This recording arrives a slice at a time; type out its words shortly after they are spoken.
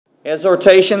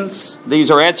Exhortations.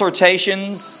 These are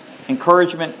exhortations,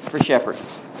 encouragement for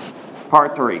shepherds.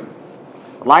 Part 3.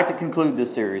 I'd like to conclude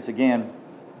this series. Again,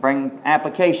 bring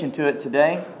application to it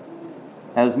today.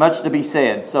 There's much to be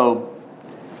said. So,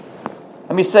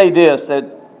 let me say this, that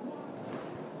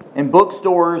in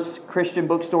bookstores, Christian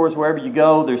bookstores, wherever you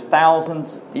go, there's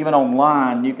thousands, even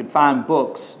online, you can find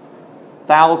books.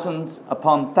 Thousands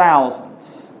upon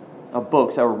thousands of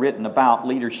books that were written about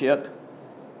leadership,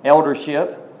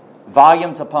 eldership,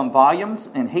 volumes upon volumes,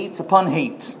 and heaps upon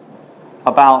heaps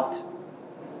about,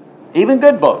 even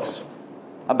good books,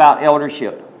 about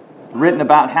eldership, written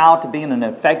about how to be an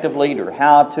effective leader,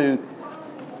 how to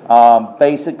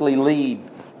basically lead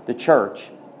the church.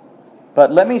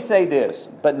 But let me say this,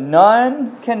 but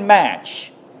none can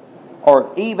match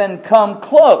or even come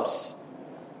close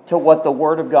to what the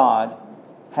Word of God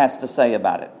has to say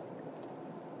about it.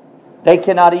 They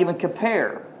cannot even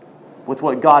compare with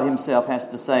what God Himself has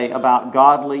to say about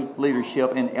godly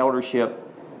leadership and eldership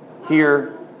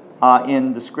here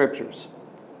in the Scriptures.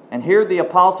 And here the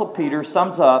Apostle Peter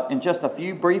sums up in just a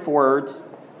few brief words,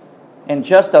 by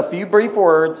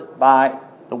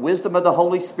the wisdom of the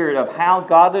Holy Spirit of how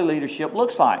godly leadership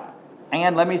looks like.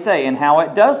 And let me say, and how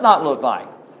it does not look like.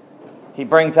 He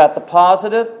brings out the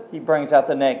positive, he brings out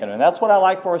the negative. And that's what I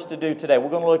like for us to do today. We're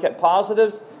going to look at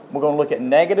positives, we're going to look at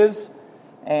negatives,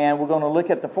 and we're going to look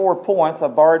at the 4 points. I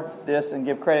borrowed this and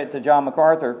give credit to John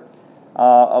MacArthur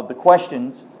of the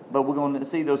questions, but we're going to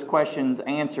see those questions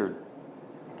answered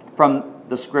from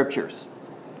the Scriptures.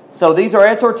 So these are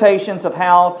exhortations of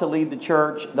how to lead the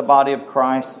church, the body of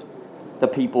Christ, the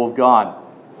people of God.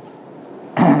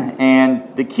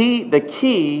 And the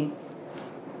key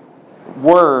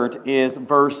word is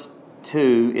verse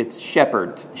 2. It's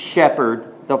shepherd.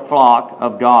 Shepherd the flock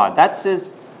of God. That's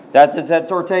his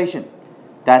exhortation.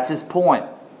 That's his point.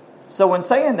 So in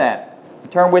saying that,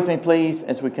 turn with me please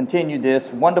as we continue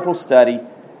this wonderful study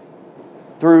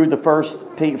through the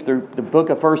book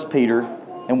of 1 Peter.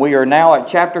 And we are now at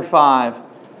chapter 5,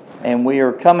 and we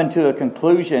are coming to a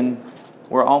conclusion.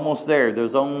 We're almost there.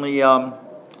 There's only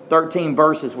 13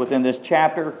 verses within this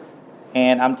chapter,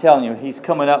 and I'm telling you, he's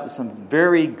coming up with some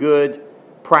very good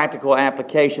practical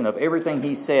application of everything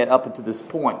he said up until this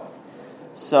point.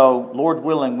 So, Lord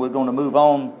willing, we're going to move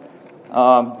on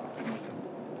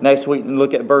next week and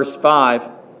look at verse 5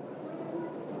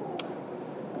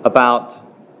 about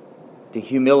the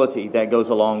humility that goes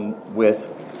along with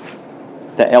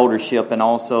the eldership and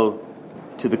also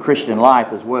to the Christian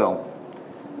life as well.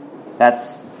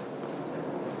 It's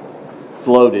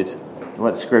loaded,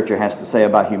 what Scripture has to say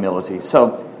about humility.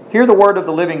 So, hear the word of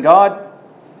the living God,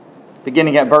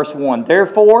 beginning at verse 1.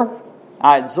 Therefore,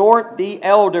 I exhort the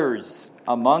elders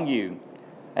among you,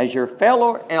 as your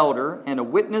fellow elder and a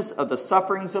witness of the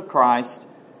sufferings of Christ,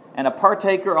 and a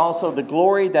partaker also of the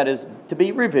glory that is to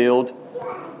be revealed,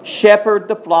 shepherd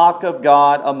the flock of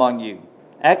God among you,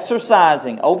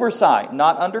 exercising oversight,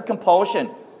 not under compulsion,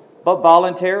 but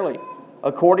voluntarily,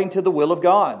 according to the will of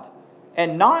God,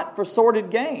 and not for sordid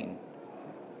gain,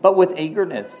 but with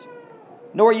eagerness,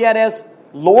 nor yet as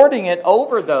lording it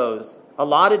over those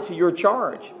allotted to your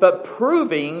charge, but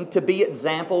proving to be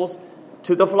examples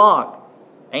to the flock.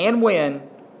 And when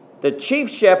the chief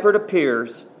shepherd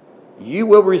appears, you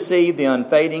will receive the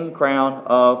unfading crown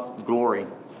of glory.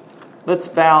 Let's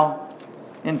bow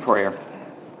in prayer.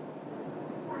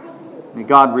 May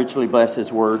God richly bless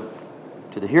His word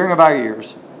to the hearing of our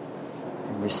ears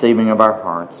and receiving of our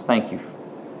hearts. Thank you.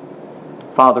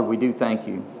 Father, we do thank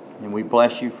you, and we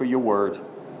bless you for your word.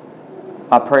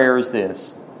 My prayer is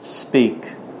this: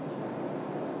 speak,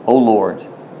 O Lord,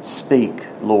 speak,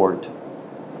 Lord,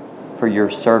 for your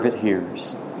servant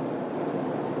hears.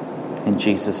 In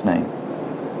Jesus' name,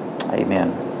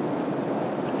 amen.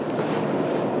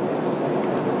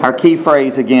 Our key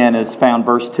phrase again is found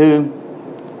verse 2.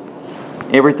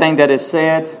 Everything that is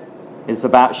said is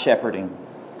about shepherding.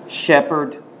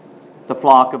 Shepherd the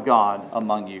flock of God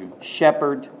among you.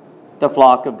 Shepherd the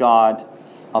flock of God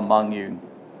among you.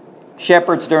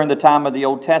 Shepherds during the time of the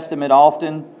Old Testament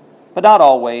often, but not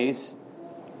always,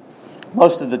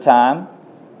 most of the time,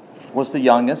 was the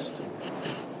youngest,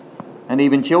 and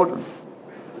even children.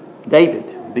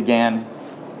 David began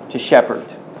to shepherd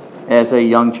as a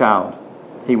young child.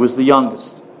 He was the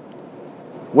youngest.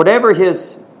 Whatever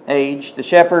his age, the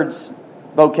shepherd's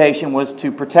vocation was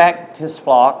to protect his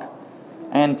flock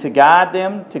and to guide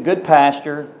them to good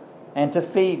pasture and to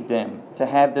feed them, to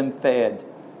have them fed,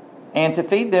 and to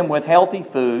feed them with healthy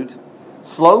food,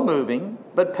 slow-moving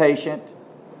but patient,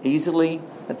 easily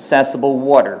accessible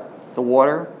water. The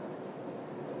water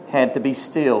had to be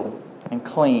still and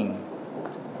clean.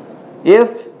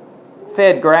 If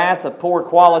fed grass of poor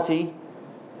quality,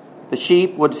 the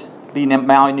sheep would be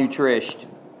malnourished.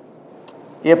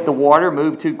 If the water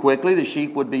moved too quickly, the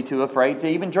sheep would be too afraid to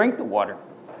even drink the water.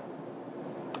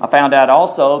 I found out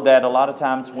also that a lot of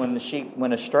times when the sheep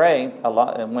went astray,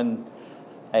 when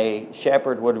a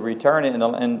shepherd would return it,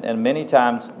 and many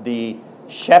times the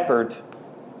shepherd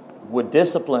would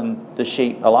discipline the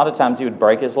sheep. A lot of times he would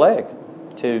break his leg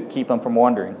to keep them from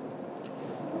wandering.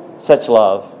 Such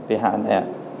love behind that.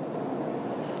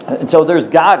 And so there's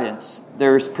guidance,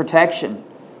 there's protection,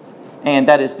 and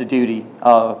that is the duty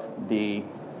of the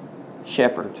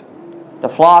shepherd. The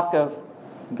flock of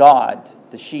God,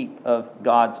 the sheep of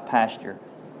God's pasture,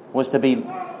 was to be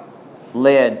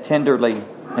led tenderly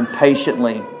and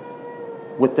patiently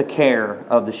with the care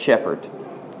of the shepherd.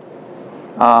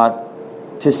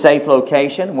 To safe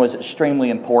location was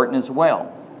extremely important as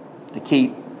well, to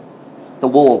keep the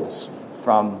wolves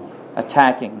from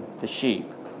attacking the sheep.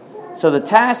 So the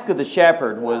task of the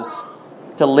shepherd was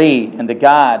to lead and to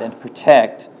guide and to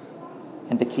protect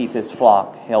and to keep his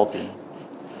flock healthy.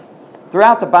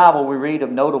 Throughout the Bible, we read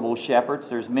of notable shepherds.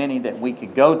 There's many that we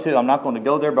could go to. I'm not going to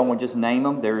go there, but I want to just name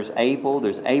them. There's Abel,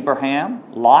 there's Abraham.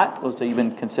 Lot was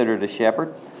even considered a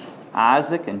shepherd.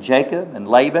 Isaac and Jacob and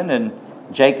Laban, and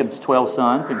Jacob's 12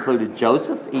 sons included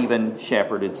Joseph, even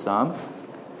shepherded some.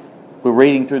 We're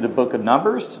reading through the book of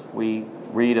Numbers. We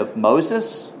read of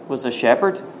Moses was a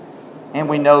shepherd, and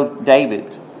we know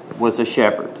David was a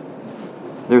shepherd.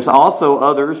 There's also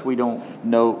others we don't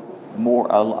know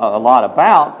a lot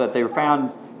about, but they were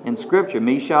found in Scripture.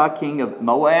 Meshach, king of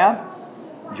Moab.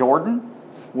 Jordan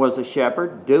was a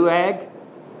shepherd. Doeg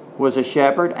was a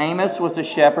shepherd. Amos was a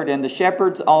shepherd. And the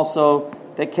shepherds also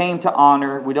that came to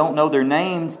honor, we don't know their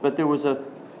names, but there was a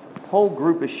whole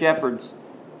group of shepherds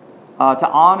to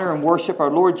honor and worship our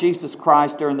Lord Jesus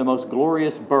Christ during the most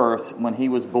glorious birth when He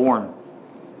was born.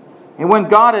 And when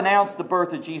God announced the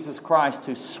birth of Jesus Christ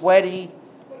to sweaty,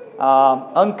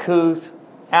 uncouth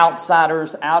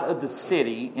outsiders out of the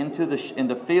city into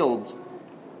the fields,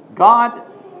 God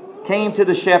came to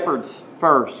the shepherds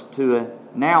first to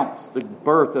announce the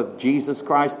birth of Jesus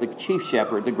Christ, the chief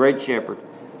shepherd, the great shepherd,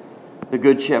 the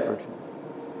good shepherd.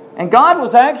 And God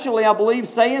was actually, I believe,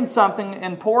 saying something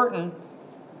important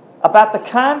about the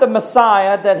kind of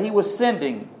Messiah that He was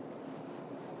sending.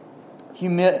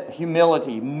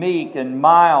 Humility, meek and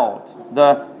mild.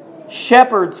 The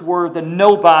shepherds were the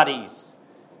nobodies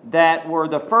that were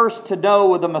the first to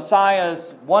know of the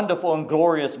Messiah's wonderful and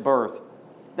glorious birth.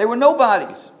 They were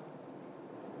nobodies.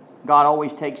 God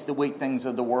always takes the weak things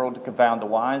of the world to confound the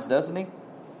wise, doesn't He?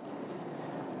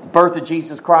 The birth of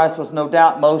Jesus Christ was no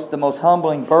doubt the most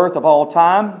humbling birth of all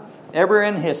time, ever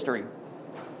in history.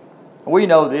 We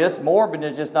know this. Morbid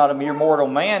is just not a mere mortal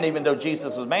man, even though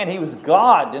Jesus was man. He was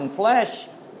God in flesh.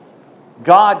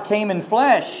 God came in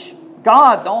flesh.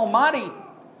 God, the Almighty,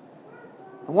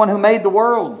 the one who made the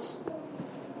worlds.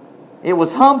 It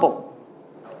was humble.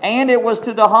 And it was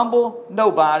to the humble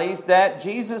nobodies that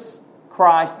Jesus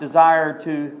Christ desired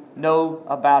to know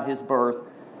about His birth.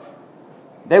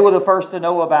 They were the first to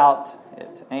know about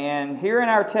it. And here in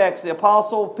our text, the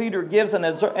Apostle Peter gives an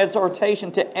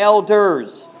exhortation to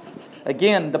elders.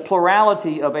 Again, the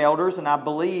plurality of elders, and I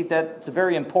believe that's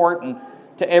very important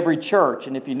to every church.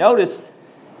 And if you notice,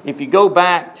 if you go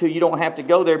back to, you don't have to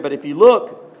go there, but if you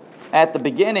look at the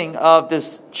beginning of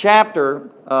this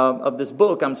chapter, of this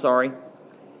book,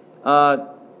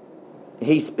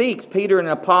 he speaks, Peter, an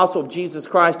apostle of Jesus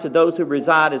Christ, to those who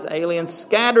reside as aliens,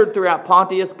 scattered throughout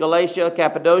Pontus, Galatia,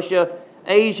 Cappadocia,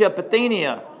 Asia,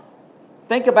 Bithynia.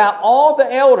 Think about all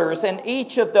the elders in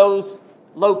each of those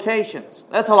locations.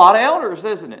 That's a lot of elders,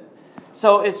 isn't it?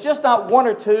 So it's just not one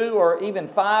or two or even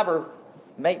five or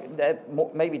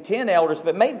maybe 10 elders,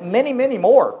 but many, many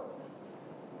more.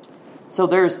 So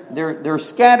they're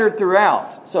scattered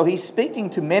throughout. So he's speaking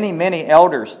to many, many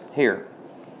elders here.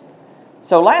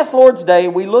 So last Lord's Day,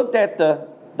 we looked at the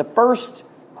first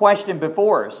question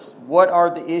before us. What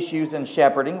are the issues in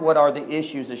shepherding? What are the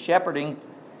issues of shepherding?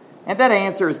 And that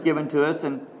answer is given to us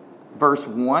in verse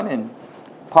 1 and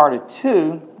part of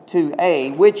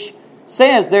 2a, which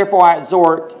says, "Therefore I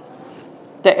exhort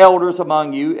the elders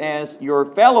among you as your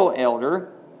fellow elder."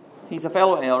 He's a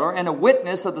fellow elder and a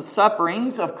witness of the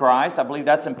sufferings of Christ. I believe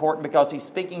that's important because he's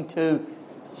speaking to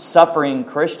suffering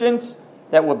Christians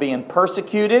that were being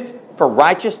persecuted for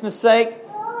righteousness' sake.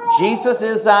 Jesus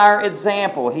is our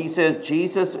example. He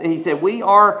said, we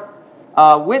are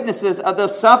witnesses of the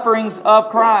sufferings of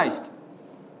Christ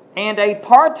and a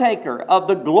partaker of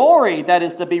the glory that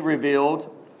is to be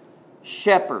revealed.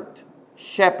 Shepherd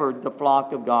the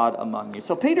flock of God among you.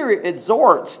 So Peter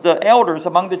exhorts the elders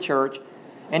among the church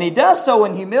And he does so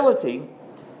in humility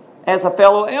as a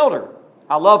fellow elder.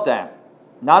 I love that.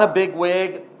 Not a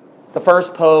bigwig, the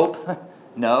first pope.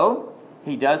 No,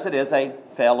 he does it as a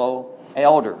fellow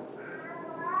elder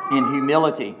in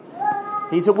humility.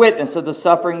 He's a witness of the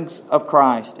sufferings of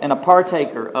Christ and a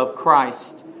partaker of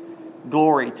Christ's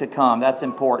glory to come. That's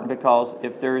important because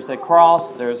if there's a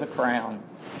cross, there's a crown.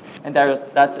 And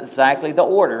that's exactly the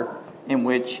order in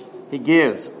which he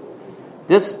gives.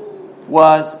 This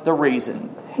was the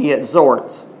reason he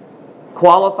exhorts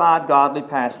qualified godly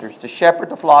pastors to shepherd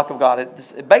the flock of God.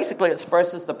 It basically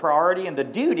expresses the priority and the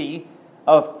duty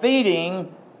of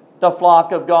feeding the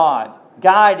flock of God,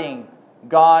 guiding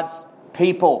God's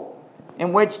people,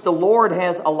 in which the Lord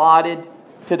has allotted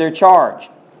to their charge.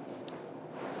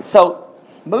 So,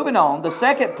 moving on, the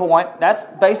second point, that's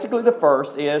basically the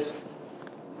first, is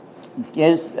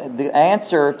the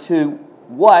answer to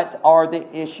what are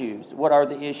the issues. What are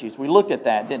the issues? We looked at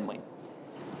that, didn't we?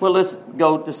 Well, let's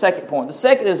go to the second point. The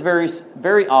second is very,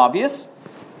 very obvious.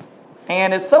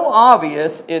 And it's so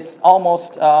obvious, it's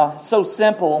almost so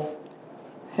simple,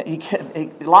 a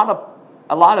lot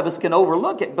of us can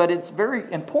overlook it, but it's very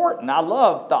important. I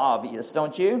love the obvious,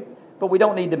 don't you? But we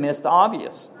don't need to miss the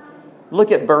obvious.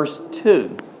 Look at verse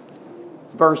 2.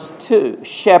 Verse 2,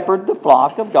 shepherd the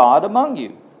flock of God among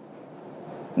you.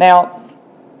 Now,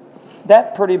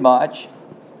 that pretty much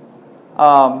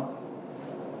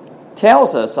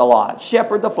tells us a lot.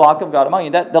 Shepherd the flock of God among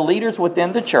you. That the leaders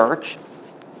within the church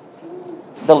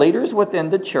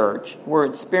were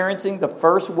experiencing the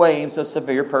first waves of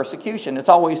severe persecution. It's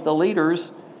always the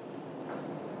leaders,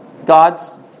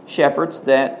 God's shepherds,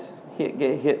 that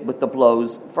get hit with the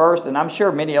blows first. And I'm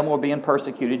sure many of them were being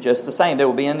persecuted just the same. They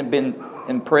were being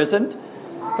imprisoned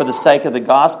for the sake of the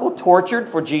gospel, tortured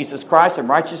for Jesus Christ and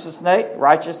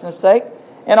righteousness' sake,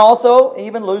 and also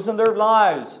even losing their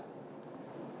lives.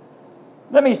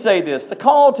 Let me say this. The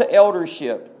call to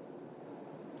eldership,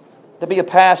 to be a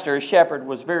pastor, a shepherd,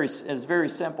 is very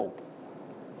simple.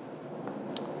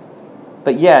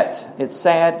 But yet, it's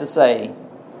sad to say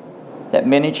that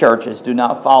many churches do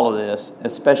not follow this,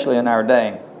 especially in our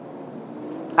day.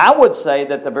 I would say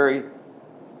that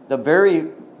the very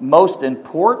most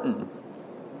important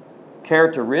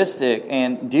characteristic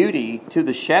and duty to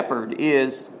the shepherd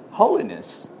is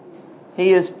holiness.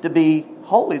 He is to be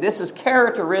holy. This is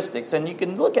characteristics, and you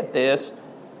can look at this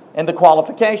in the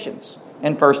qualifications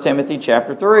in 1 Timothy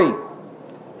chapter 3.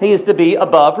 He is to be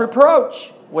above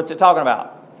reproach. What's it talking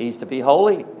about? He's to be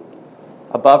holy,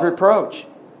 above reproach.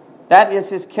 That is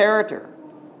his character.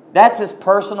 That's his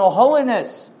personal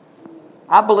holiness.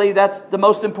 I believe that's the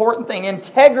most important thing.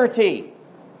 Integrity.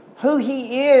 Who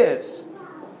he is.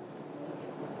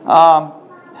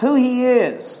 Who he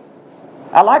is.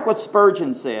 I like what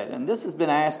Spurgeon said, and this has been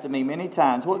asked to me many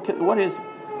times. What is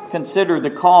considered the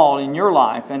call in your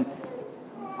life? And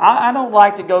I don't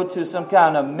like to go to some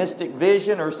kind of mystic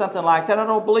vision or something like that. I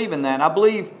don't believe in that. I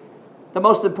believe the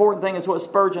most important thing is what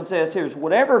Spurgeon says here, is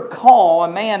whatever call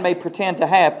a man may pretend to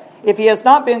have, if he has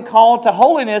not been called to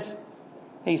holiness,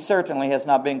 he certainly has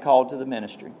not been called to the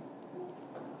ministry.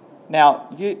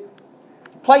 Now, you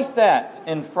place that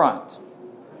in front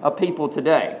of people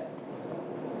today.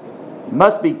 He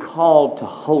must be called to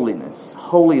holiness,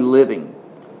 holy living.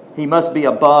 He must be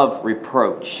above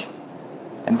reproach.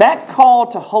 And that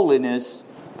call to holiness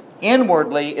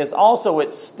inwardly is also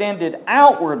extended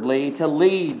outwardly to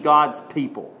lead God's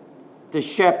people, to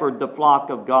shepherd the flock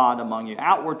of God among you.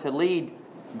 Outward to lead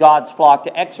God's flock,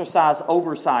 to exercise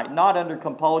oversight, not under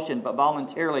compulsion, but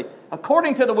voluntarily,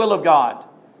 according to the will of God.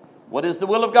 What is the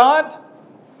will of God?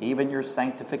 Even your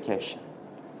sanctification.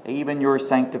 Even your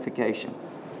sanctification.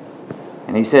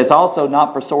 And he says also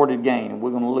not for sordid gain.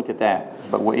 We're going to look at that,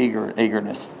 but with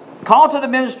eagerness. Call to the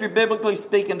ministry, biblically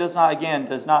speaking, does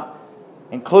not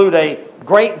include a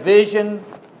great vision.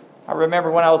 I remember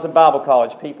when I was in Bible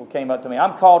college, people came up to me.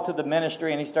 I'm called to the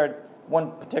ministry, and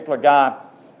one particular guy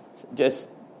just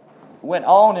went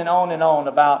on and on and on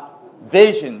about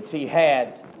visions he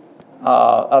had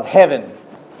of heaven.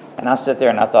 And I sat there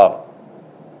and I thought,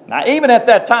 now even at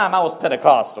that time I was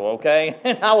Pentecostal, okay?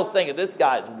 And I was thinking, this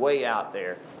guy's way out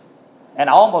there. And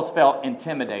I almost felt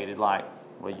intimidated, like,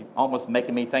 well, you're almost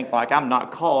making me think like I'm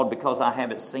not called because I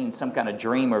haven't seen some kind of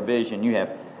dream or vision. You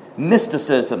have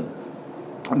mysticism,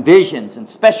 visions, and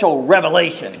special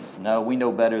revelations. No, we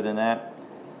know better than that.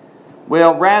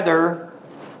 Well, rather,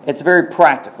 it's very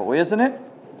practical, isn't it?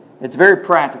 It's very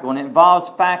practical, and it involves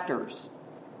factors.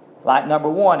 Like number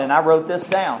one, and I wrote this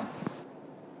down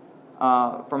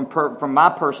from my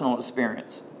personal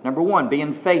experience. Number one,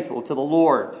 being faithful to the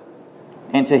Lord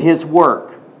and to His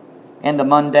work and the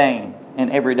mundane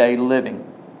and everyday living.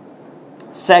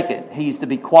 Second, he's to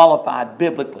be qualified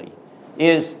biblically.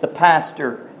 Is the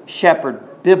pastor,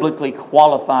 shepherd, biblically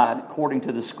qualified according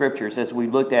to the Scriptures, as we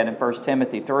looked at in 1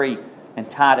 Timothy 3 and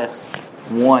Titus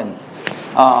 1?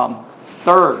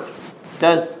 Third,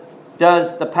 does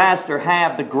the pastor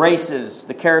have the graces,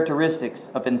 the characteristics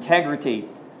of integrity,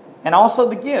 and also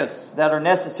the gifts that are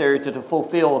necessary to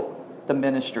fulfill the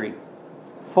ministry?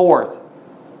 Fourth,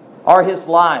 are his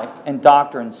life and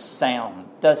doctrines sound?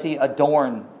 Does he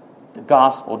adorn the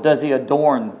gospel? Does he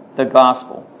adorn the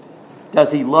gospel?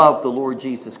 Does he love the Lord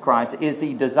Jesus Christ? Is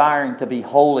he desiring to be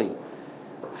holy?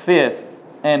 Fifth,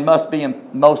 and must be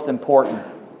most important,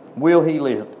 will he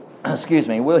live?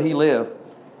 Will he live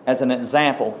as an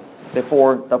example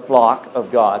before the flock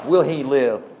of God? Will he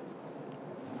live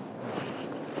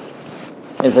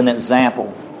as an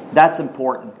example? That's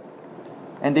important.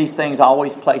 And these things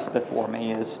always placed before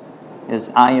me is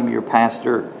I am your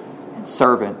pastor and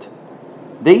servant.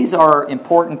 These are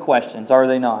important questions, are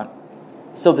they not?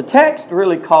 So the text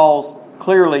really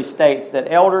clearly states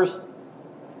that elders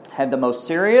have the most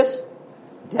serious,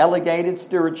 delegated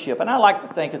stewardship. And I like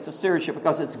to think it's a stewardship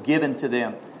because it's given to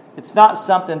them. It's not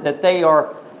something that they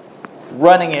are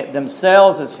running it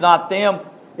themselves. It's not them.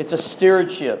 It's a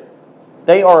stewardship.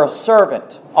 They are a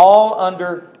servant, all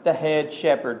under the head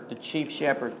shepherd, the chief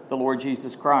shepherd, the Lord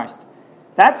Jesus Christ.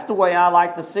 That's the way I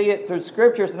like to see it through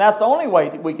Scriptures, and that's the only way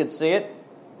that we could see it.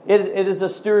 It is a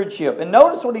stewardship. And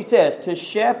notice what he says, to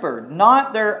shepherd,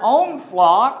 not their own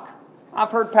flock. I've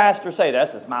heard pastors say,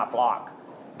 this is my flock.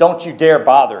 Don't you dare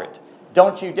bother it.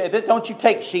 Don't you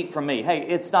take sheep from me. Hey,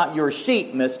 it's not your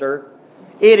sheep, mister.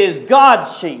 It is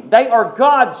God's sheep. They are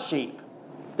God's sheep.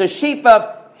 The sheep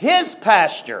of His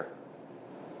pasture.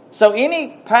 So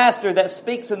any pastor that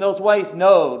speaks in those ways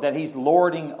know that he's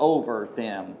lording over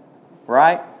them.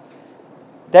 Right?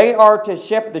 They are to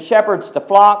shepherd the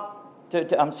flock.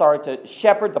 To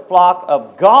shepherd the flock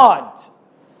of God.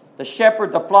 To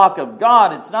shepherd the flock of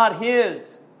God. It's not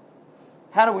his.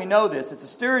 How do we know this? It's a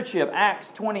stewardship. Acts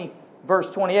 20, verse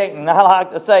 28. And I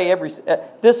like to say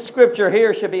this scripture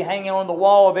here should be hanging on the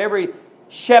wall of every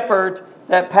shepherd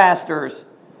that pastors.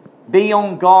 Be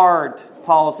on guard,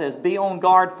 Paul says. Be on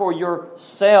guard for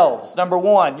yourselves. Number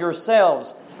one,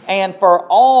 yourselves. And for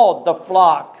all the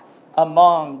flock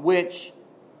among which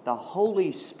the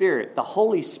Holy Spirit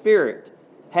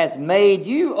has made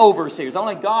you overseers.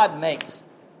 Only God makes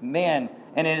men.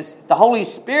 And it is the Holy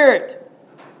Spirit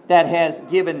that has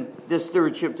given this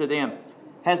stewardship to them.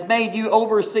 Has made you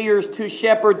overseers to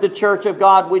shepherd the church of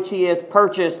God, which He has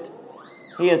purchased.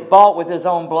 He has bought with His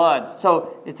own blood.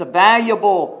 So it's a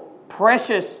valuable,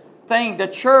 precious thing. The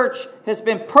church has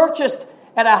been purchased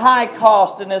at a high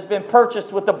cost and has been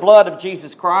purchased with the blood of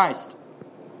Jesus Christ.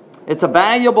 It's a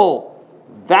valuable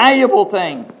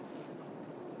thing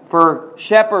for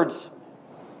shepherds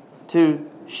to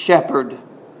shepherd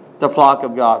the flock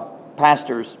of God.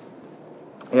 Pastors,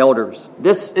 elders.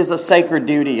 This is a sacred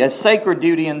duty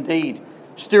indeed.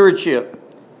 Stewardship,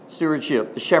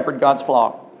 to shepherd God's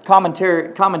flock.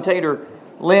 Commentator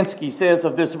Linsky says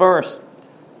of this verse,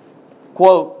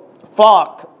 quote,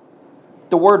 flock,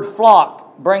 the word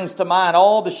flock brings to mind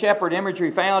all the shepherd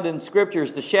imagery found in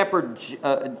Scriptures. The shepherd,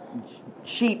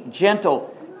 sheep,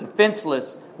 gentle,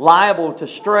 defenseless, liable to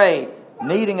stray,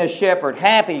 needing a shepherd,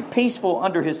 happy, peaceful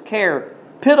under his care,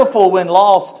 pitiful when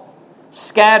lost,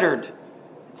 scattered,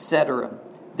 etc.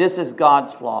 This is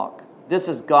God's flock. This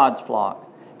is God's flock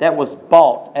that was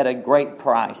bought at a great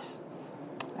price.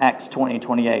 Acts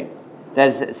 20:28. That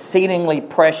is exceedingly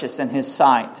precious in His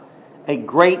sight. A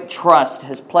great trust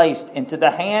has placed into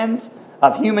the hands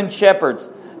of human shepherds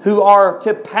who are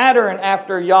to pattern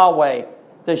after Yahweh,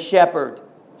 the shepherd.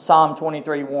 Psalm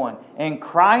 23:1. And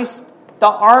Christ, the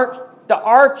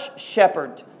arch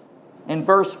shepherd, in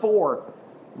verse 4.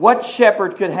 What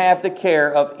shepherd could have the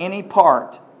care of any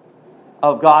part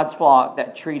of God's flock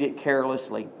that treat it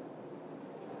carelessly?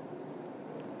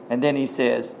 And then he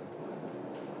says,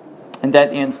 and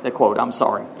that ends the quote. I'm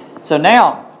sorry. So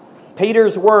now,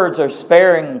 Peter's words are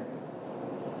sparing,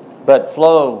 but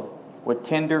flow with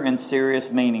tender and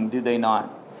serious meaning, do they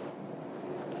not?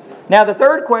 Now, the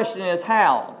third question is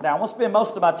how. Now, I'm going to spend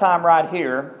most of my time right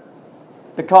here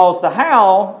because the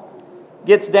how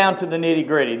gets down to the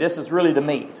nitty-gritty. This is really the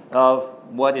meat of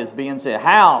what is being said.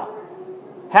 How?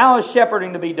 How is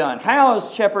shepherding to be done? How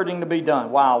is shepherding to be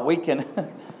done? Wow, we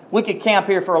could camp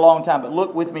here for a long time, but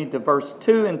look with me to verse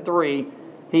 2 and 3.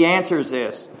 He answers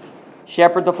this.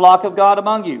 Shepherd the flock of God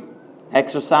among you,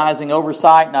 exercising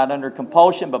oversight, not under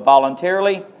compulsion, but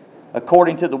voluntarily,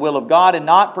 according to the will of God, and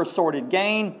not for sordid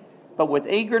gain, but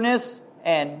with eagerness,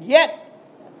 and yet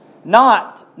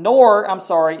nor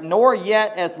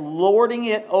yet as lording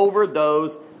it over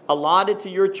those allotted to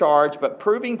your charge, but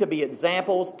proving to be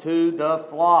examples to the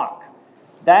flock.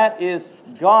 That is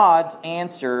God's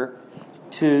answer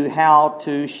to how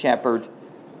to shepherd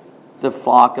the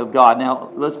flock of God. Now,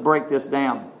 let's break this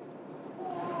down.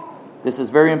 This is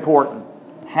very important.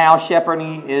 How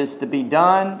shepherding is to be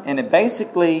done, and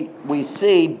we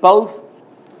see both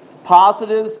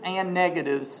positives and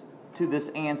negatives to this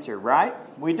answer, right?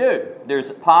 We do.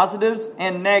 There's positives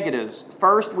and negatives.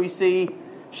 First, we see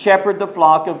shepherd the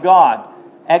flock of God,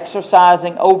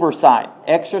 exercising oversight.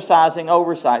 Exercising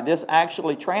oversight. This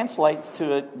actually translates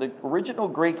to the original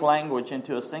Greek language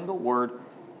into a single word,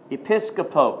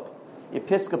 episkopo.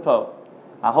 Episkopo.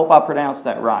 I hope I pronounced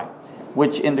that right.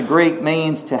 Which in the Greek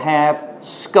means to have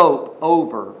scope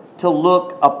over, to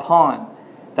look upon.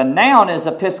 The noun is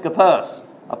episkopos.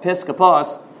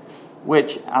 Episkopos,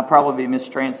 which I probably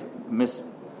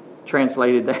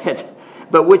mistranslated that,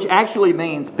 but which actually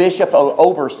means bishop or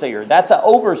overseer. That's an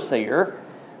overseer,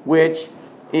 which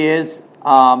is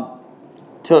to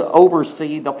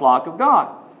oversee the flock of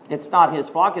God. It's not his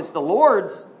flock, it's the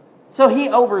Lord's, so he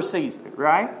oversees it,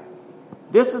 right?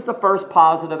 This is the first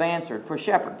positive answer for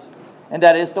shepherds, and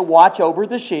that is to watch over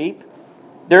the sheep,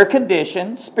 their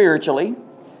condition spiritually,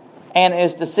 and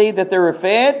is to see that they're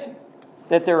fed,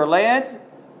 that they're led,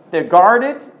 they're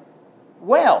guarded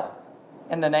well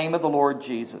in the name of the Lord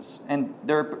Jesus. And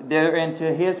they're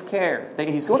into his care.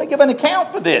 He's going to give an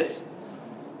account for this.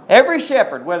 Every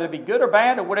shepherd, whether it be good or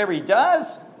bad or whatever he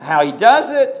does, how he does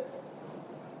it,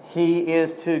 he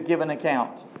is to give an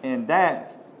account. And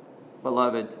that,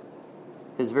 beloved,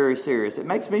 is very serious. It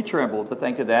makes me tremble to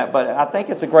think of that, but I think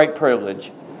it's a great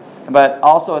privilege. But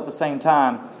also at the same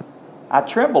time, I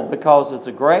tremble because it's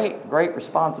a great, great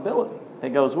responsibility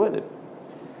that goes with it.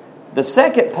 The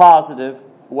second positive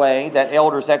way that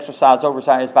elders exercise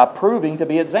oversight is by proving to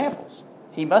be examples.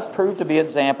 He must prove to be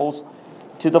examples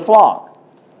to the flock.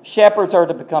 Shepherds are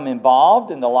to become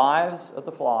involved in the lives of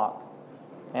the flock.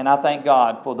 And I thank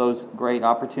God for those great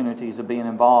opportunities of being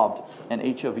involved in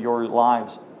each of your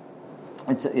lives.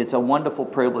 It's a wonderful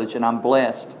privilege, and I'm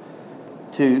blessed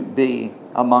to be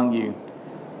among you.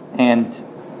 And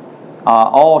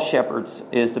all shepherds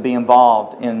is to be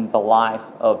involved in the life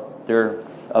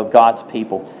of God's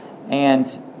people,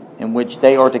 and in which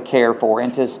they are to care for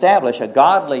and to establish a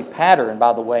godly pattern,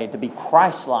 by the way, to be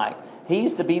Christ-like.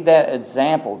 He's to be that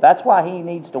example. That's why he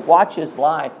needs to watch his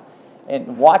life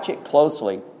and watch it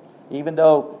closely. Even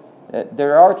though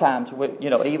there are times,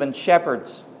 even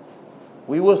shepherds,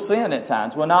 we will sin at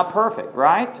times. We're not perfect,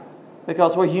 right?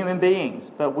 Because we're human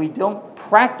beings. But we don't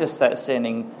practice that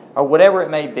sinning or whatever it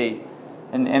may be.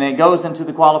 And it goes into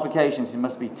the qualifications. You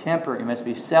must be temperate. You must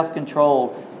be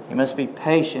self-controlled. You must be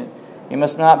patient. You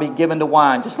must not be given to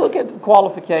wine. Just look at the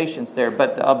qualifications there.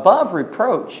 But above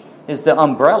reproach is the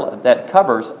umbrella that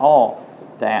covers all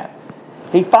that.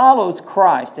 He follows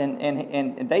Christ,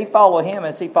 and they follow him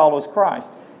as he follows Christ.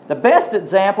 The best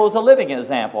example is a living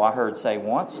example, I heard say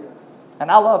once.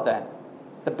 And I love that.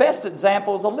 The best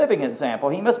example is a living example.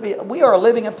 We are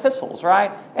living epistles,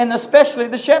 right? And especially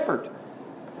the shepherd.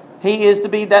 He is to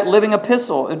be that living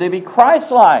epistle, to be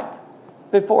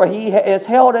Christ-like before he is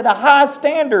held at a high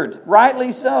standard,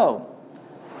 rightly so.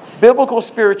 Biblical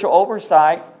spiritual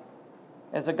oversight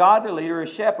as a godly leader, a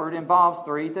shepherd, involves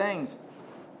three things.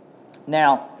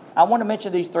 Now, I want to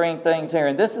mention these three things here,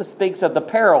 and this speaks of the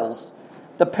perils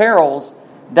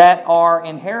that are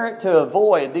inherent to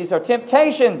avoid. These are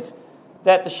temptations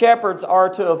that the shepherds are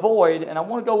to avoid, and I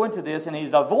want to go into this, and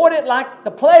he's avoided like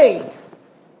the plague.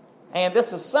 And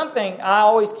this is something I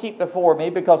always keep before me,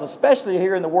 because especially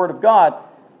here in the Word of God,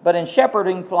 but in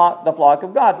shepherding the flock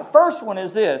of God. The first one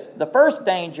is this. The first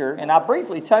danger, and I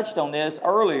briefly touched on this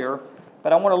earlier,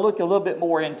 but I want to look a little bit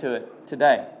more into it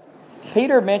today.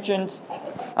 Peter mentions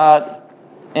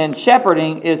in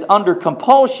shepherding is under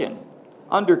compulsion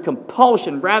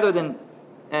rather than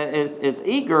as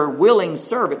eager, willing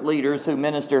servant leaders who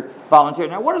minister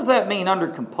voluntarily. Now, what does that mean, under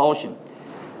compulsion?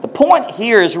 The point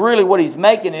here is really what he's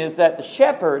making is that the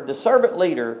shepherd, the servant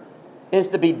leader, is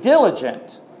to be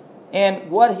diligent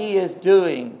in what he is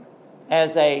doing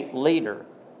as a leader.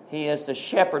 He is to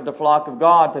shepherd the flock of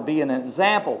God, to be an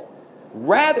example.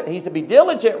 He's to be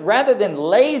diligent rather than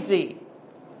lazy.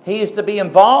 He is to be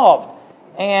involved.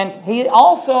 And he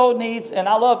also needs, and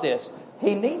I love this,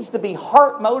 he needs to be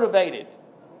heart motivated.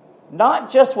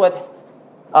 Not just with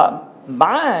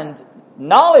mind,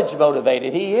 knowledge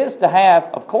motivated. He is to have,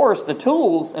 of course, the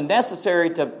tools necessary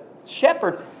to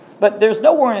shepherd, but there's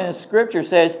nowhere in the Scripture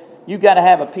says you've got to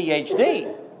have a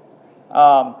PhD.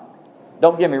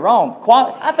 Don't get me wrong.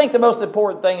 I think the most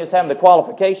important thing is having the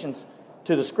qualifications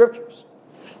to the Scriptures.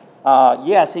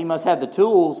 Yes, he must have the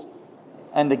tools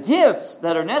and the gifts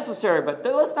that are necessary, but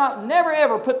let's never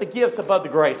ever put the gifts above the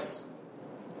graces.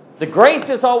 The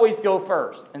graces always go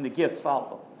first, and the gifts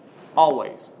follow.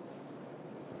 Always.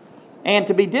 And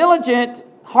to be diligent,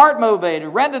 heart motivated,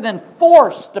 rather than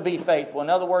forced to be faithful. In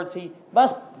other words, he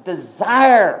must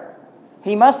desire.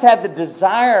 He must have the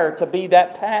desire to be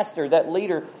that pastor, that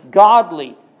leader,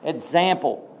 godly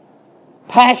example,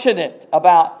 passionate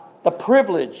about the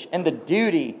privilege and the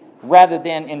duty rather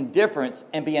than indifference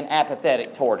and being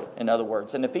apathetic toward it, in other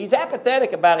words. And if he's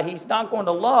apathetic about it, he's not going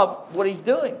to love what he's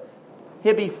doing.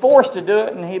 He'll be forced to do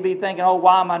it, and he'll be thinking, oh,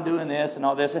 why am I doing this and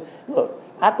all this? Look,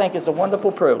 I think it's a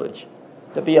wonderful privilege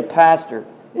to be a pastor.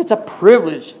 It's a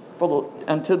privilege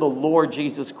unto the Lord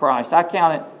Jesus Christ. I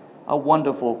count it a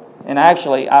wonderful, and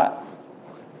actually, I'm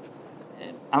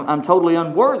totally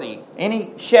unworthy.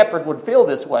 Any shepherd would feel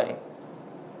this way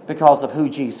because of who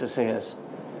Jesus is.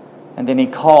 And then he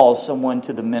calls someone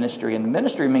to the ministry. And the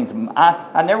ministry means,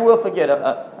 I never will forget,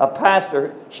 a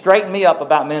pastor straightened me up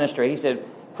about ministry. He said,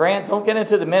 friends, don't get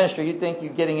into the ministry. You think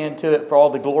you're getting into it for all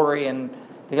the glory. And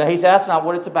he said, that's not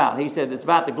what it's about. He said, it's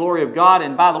about the glory of God.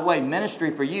 And by the way,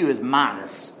 ministry for you is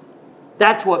minus.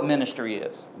 That's what ministry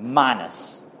is.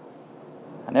 Minus.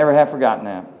 I never have forgotten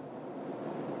that.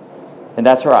 And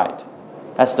that's right.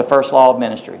 That's the first law of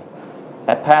ministry.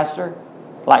 That pastor,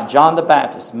 like John the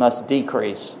Baptist, must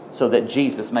decrease so that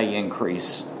Jesus may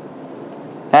increase.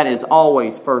 That is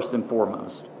always first and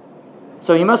foremost.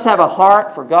 So he must have a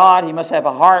heart for God. He must have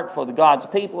a heart for God's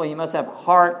people. He must have a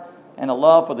heart and a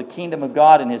love for the kingdom of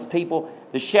God and His people.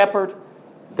 The shepherd,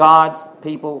 God's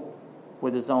people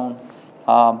with his own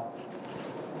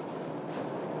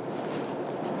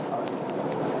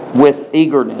with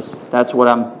eagerness. That's what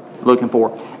I'm looking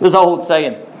for. There's an old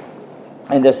saying,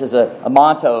 and this is a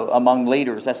motto among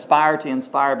leaders: aspire to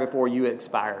inspire before you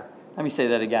expire. Let me say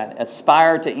that again.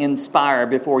 Aspire to inspire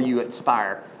before you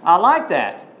expire. I like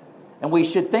that. And we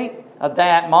should think of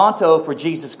that motto for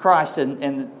Jesus Christ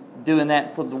and doing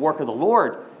that for the work of the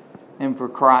Lord and for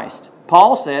Christ.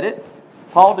 Paul said it.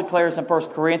 Paul declares in 1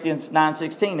 Corinthians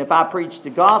 9:16, if I preach the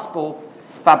gospel,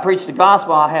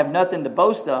 I have nothing to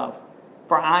boast of,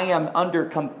 for I am under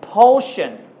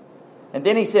compulsion. And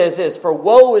then he says this, for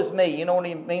woe is me. You know what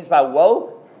he means by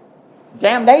woe?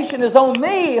 Damnation is on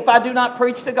me if I do not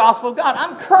preach the gospel of God.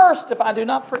 I'm cursed if I do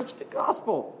not preach the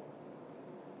gospel.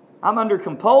 I'm under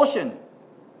compulsion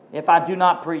if I do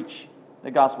not preach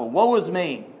the gospel. Woe is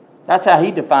me. That's how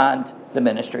he defined the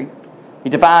ministry. He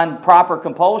defined proper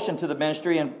compulsion to the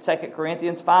ministry in 2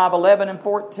 Corinthians 5:11 and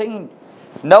 14.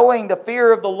 Knowing the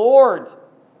fear of the Lord,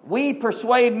 we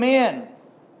persuade men.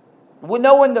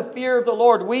 Knowing the fear of the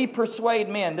Lord, we persuade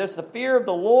men. There's the fear of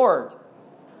the Lord,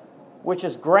 which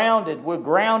is grounded. We're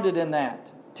grounded in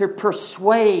that. To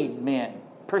persuade men.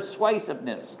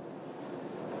 Persuasiveness.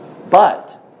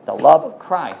 But the love of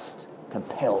Christ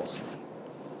compels me.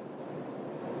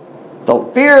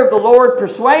 The fear of the Lord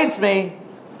persuades me,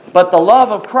 but the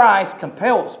love of Christ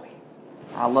compels me.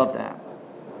 I love that.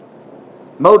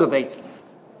 Motivates me.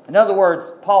 In other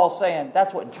words, Paul's saying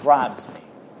that's what drives me.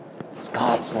 It's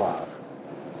God's love.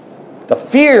 The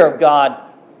fear of God,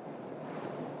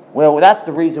 well, that's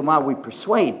the reason why we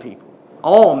persuade people.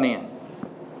 All men.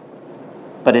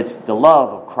 But it's the love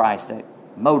of Christ that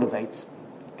motivates,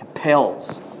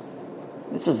 compels.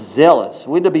 This is zealous.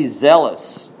 We're to be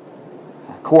zealous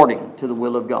according to the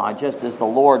will of God, just as the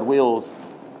Lord wills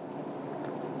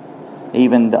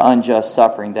even the unjust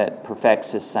suffering that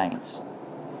perfects His saints.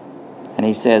 And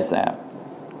He says that.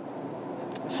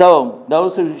 So,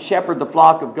 those who shepherd the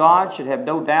flock of God should have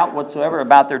no doubt whatsoever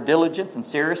about their diligence and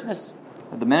seriousness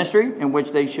of the ministry in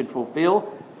which they should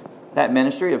fulfill that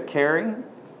ministry of caring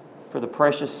for the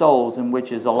precious souls in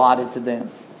which is allotted to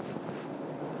them.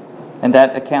 And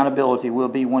that accountability will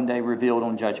be one day revealed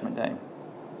on Judgment Day.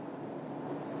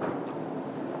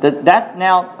 That's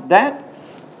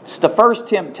the first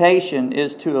temptation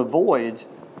is to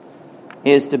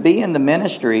be in the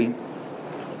ministry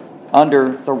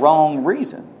under the wrong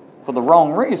reason, for the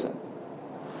wrong reason.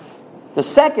 The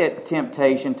second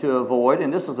temptation to avoid,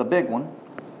 and this is a big one,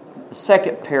 the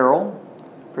second peril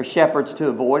for shepherds to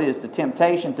avoid is the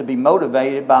temptation to be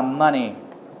motivated by money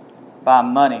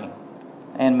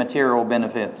and material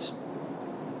benefits.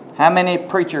 How many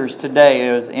preachers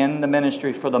today is in the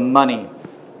ministry for the money,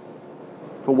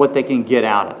 for what they can get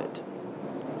out of it,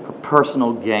 for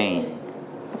personal gain?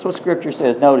 That's what Scripture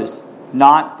says. Notice,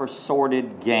 not for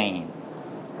sordid gain.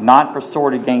 Not for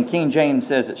sordid gain. King James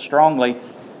says it strongly,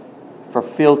 for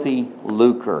filthy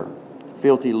lucre.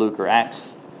 Filthy lucre.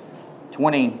 Acts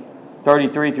 20,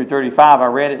 33 through 35. I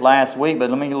read it last week,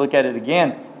 but let me look at it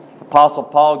again. Apostle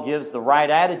Paul gives the right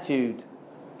attitude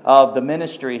of the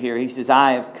ministry here. He says,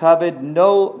 I have coveted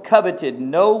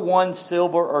no one's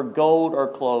silver or gold or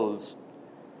clothes.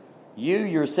 You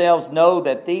yourselves know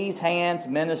that these hands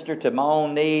minister to my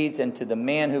own needs and to the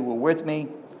men who were with me,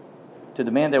 to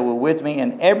the men that were with me,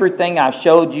 and everything I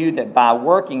showed you, that by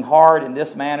working hard in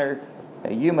this manner,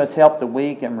 you must help the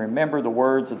weak, and remember the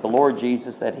words of the Lord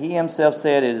Jesus, that He Himself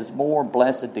said, it is more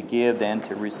blessed to give than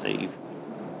to receive.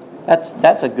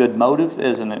 That's a good motive,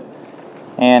 isn't it?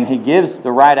 And he gives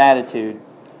the right attitude.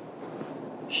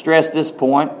 Stress this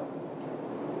point,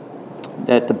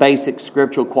 that the basic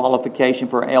scriptural qualification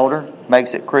for elder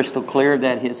makes it crystal clear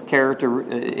that his character,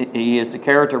 he is to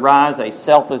characterize a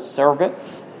selfless servant.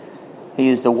 He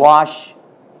is to wash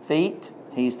feet.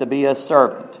 He is to be a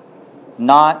servant,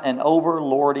 not an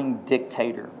overlording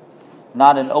dictator.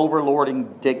 Not an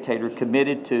overlording dictator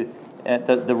committed to,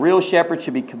 the real shepherd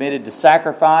should be committed to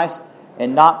sacrifice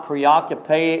and not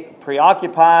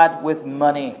preoccupied with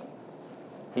money.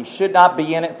 He should not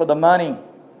be in it for the money.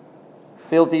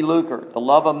 Filthy lucre, the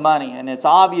love of money. And it's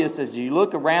obvious as you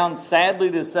look around,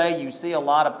 sadly to say, you see a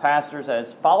lot of pastors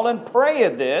as fallen prey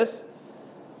of this.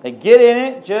 They get in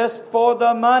it just for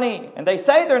the money. And they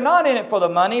say they're not in it for the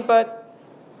money, but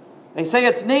they say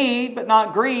it's need, but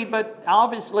not greed. But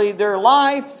obviously their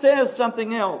life says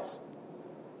something else.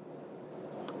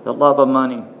 The love of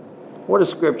money. What does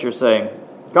Scripture say?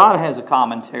 God has a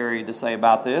commentary to say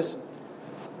about this.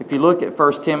 If you look at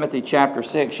 1 Timothy chapter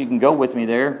 6, you can go with me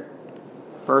there.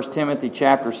 1 Timothy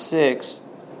chapter 6.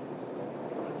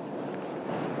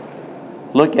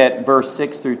 Look at verse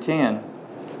 6 through 10.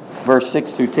 Verse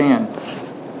 6 through 10.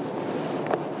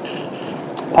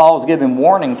 Paul's giving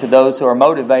warning to those who are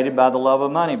motivated by the love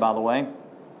of money, by the way.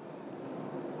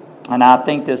 And I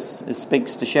think this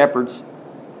speaks to shepherds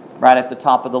right at the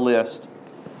top of the list.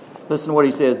 Listen to what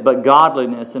he says. But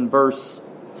godliness, in verse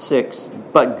 6,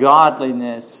 but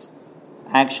godliness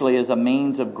actually is a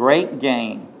means of great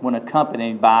gain when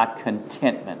accompanied by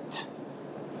contentment.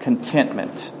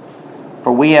 Contentment.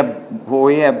 For we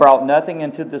have brought nothing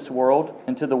into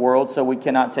the world, so we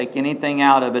cannot take anything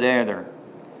out of it either.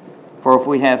 For if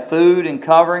we have food and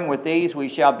covering, with these we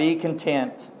shall be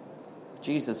content.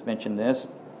 Jesus mentioned this.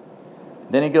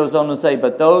 Then he goes on to say,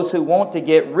 but those who want to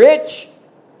get rich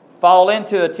fall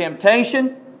into a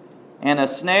temptation and a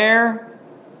snare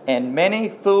and many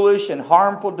foolish and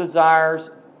harmful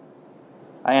desires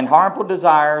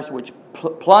which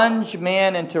plunge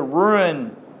men into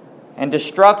ruin and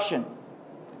destruction.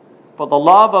 For the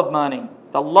love of money,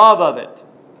 the love of it.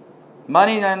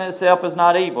 Money in itself is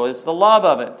not evil. It's the love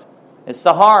of it. It's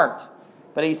the heart.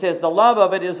 But he says the love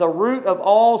of it is the root of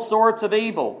all sorts of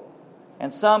evil.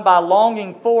 And some, by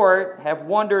longing for it, have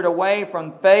wandered away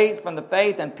from the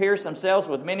faith, and pierced themselves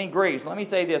with many griefs. Let me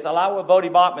say this. I like what Bodhi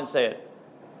Bachman said.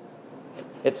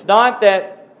 It's not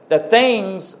that the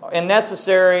things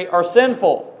necessary are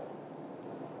sinful.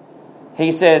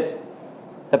 He says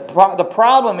the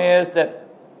problem is that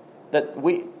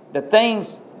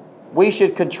we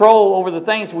should control over the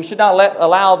things. We should not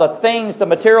allow the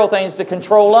material things to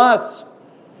control us.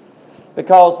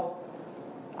 Because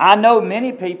I know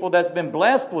many people that's been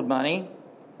blessed with money,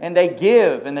 and they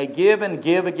give and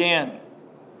give again.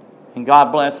 And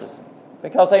God blesses them.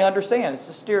 Because they understand it's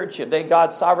a stewardship.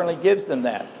 God sovereignly gives them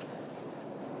that.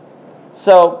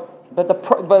 So,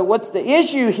 but what's the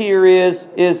issue here is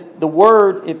the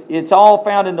word, it's all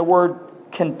found in the word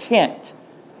content.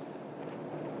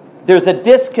 There's a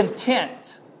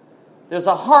discontent. There's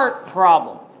a heart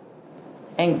problem.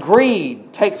 And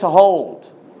greed takes a hold.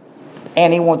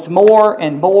 And he wants more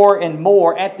and more and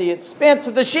more at the expense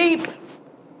of the sheep.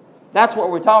 That's what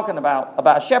we're talking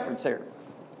about shepherds here.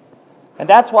 And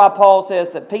that's why Paul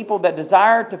says that people that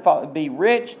desire to be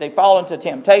rich, they fall into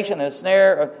temptation and a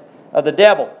snare of the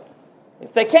devil.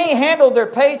 If they can't handle their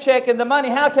paycheck and the money,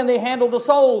 how can they handle the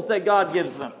souls that God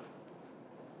gives them?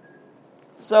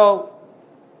 So,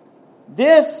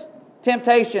 this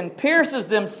temptation pierces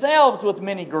themselves with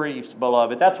many griefs,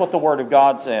 beloved. That's what the Word of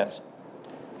God says.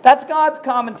 That's God's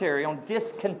commentary on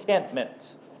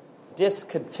discontentment.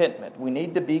 Discontentment. We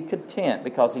need to be content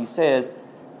because he says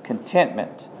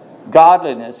contentment.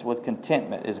 Godliness with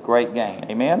contentment is great gain.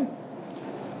 Amen?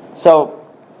 So,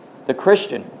 the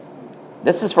Christian,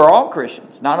 this is for all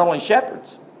Christians, not only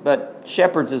shepherds, but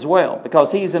shepherds as well,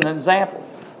 because he's an example.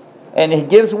 And he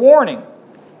gives warning.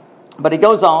 But he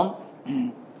goes on.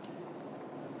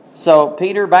 So,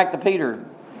 back to Peter.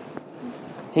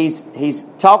 He's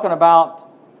talking about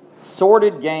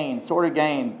sordid gain.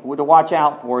 We're to watch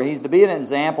out for. He's to be an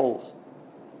example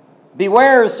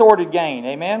Beware of sordid gain.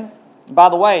 Amen? By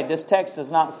the way, this text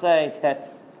does not say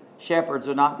that shepherds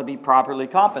are not to be properly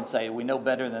compensated. We know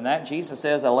better than that. Jesus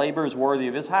says a laborer is worthy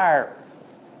of his hire.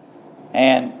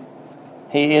 And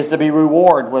he is to be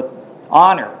rewarded with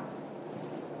honor.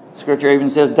 Scripture even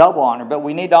says double honor. But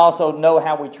we need to also know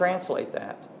how we translate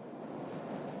that.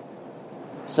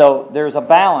 So there's a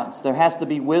balance. There has to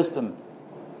be wisdom.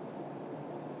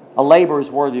 A laborer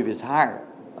is worthy of his hire,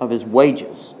 of his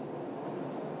wages.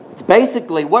 It's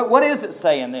basically, what is it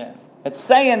saying then? It's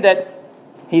saying that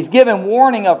he's given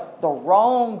warning of the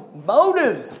wrong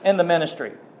motives in the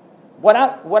ministry. What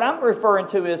I'm referring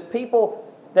to is people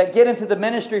that get into the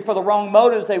ministry for the wrong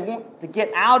motives. They want to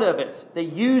get out of it. They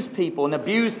use people and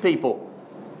abuse people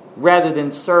rather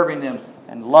than serving them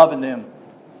and loving them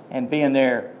and being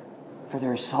there for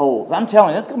their souls. I'm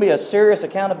telling you, it's going to be a serious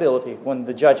accountability when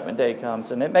the judgment day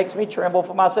comes, and it makes me tremble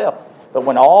for myself. But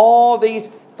when all these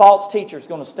false teachers are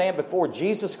going to stand before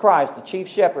Jesus Christ, the chief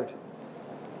shepherd,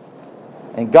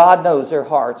 and God knows their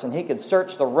hearts, and He can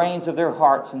search the reins of their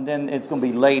hearts, and then it's going to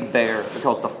be laid bare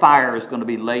because the fire is going to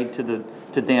be laid to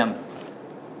them,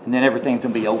 and then everything's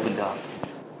going to be opened up.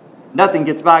 Nothing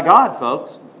gets by God,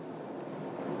 folks.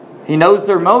 He knows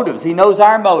their motives. He knows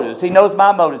our motives. He knows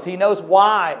my motives. He knows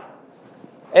why.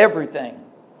 Everything.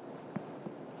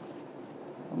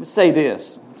 Let me say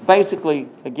this. It's basically,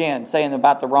 again, saying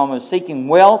about the Romans, seeking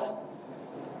wealth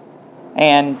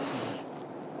and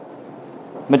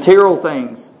material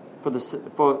things for the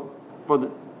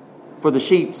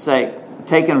sheep's sake,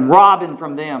 robbing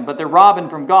from them, but they're robbing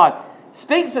from God.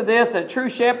 Speaks of this that true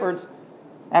shepherds,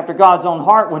 after God's own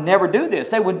heart, would never do this.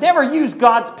 They would never use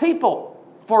God's people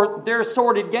for their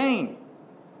sordid gain.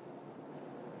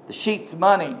 The sheep's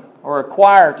money, or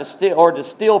acquire to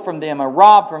steal from them, or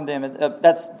rob from them,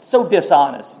 that's so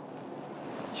dishonest.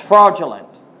 It's fraudulent.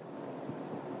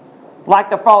 Like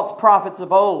the false prophets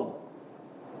of old.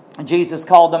 Jesus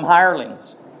called them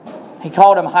hirelings. He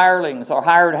called them hirelings or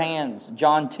hired hands.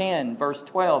 John 10, verse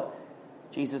 12.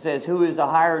 Jesus says, he who is a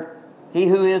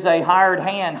hired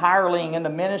hand, hireling in the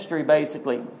ministry,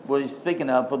 basically, what he's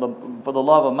speaking of for the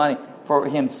love of money, for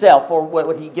himself, for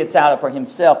what he gets out of for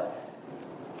himself,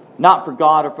 not for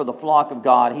God or for the flock of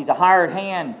God. He's a hired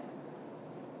hand.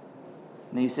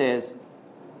 And he says,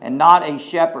 and not a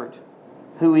shepherd,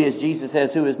 Jesus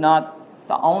says, who is not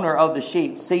the owner of the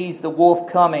sheep, sees the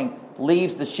wolf coming,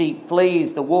 leaves the sheep,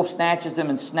 flees. The wolf snatches them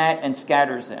and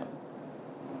scatters them.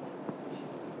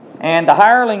 And the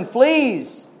hireling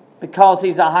flees because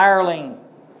he's a hireling.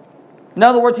 In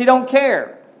other words, he don't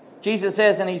care. Jesus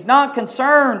says, and he's not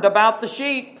concerned about the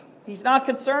sheep. He's not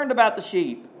concerned about the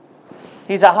sheep.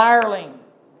 He's a hireling.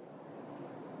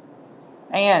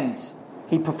 And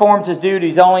he performs his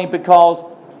duties only because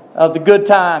of the good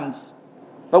times.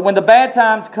 But when the bad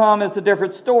times come, it's a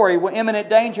different story. When imminent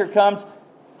danger comes,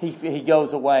 he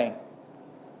goes away.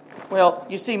 Well,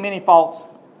 you see many false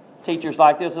teachers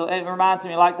like this. It reminds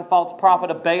me like the false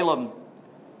prophet of Balaam.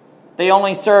 They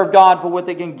only serve God for what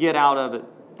they can get out of it.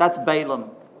 That's Balaam.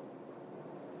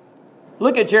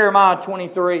 Look at Jeremiah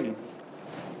 23.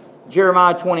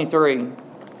 Jeremiah 23.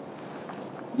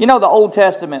 You know the Old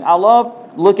Testament. I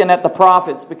love looking at the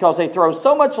prophets because they throw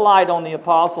so much light on the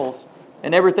apostles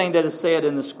and everything that is said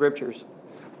in the Scriptures.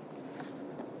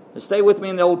 Now stay with me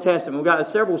in the Old Testament. We've got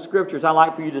several Scriptures I'd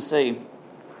like for you to see.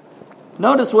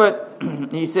 Notice what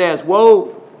he says.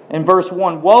 Woe, in verse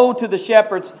 1, woe to the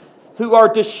shepherds who are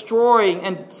destroying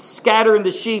and scattering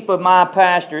the sheep of my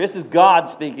pasture. This is God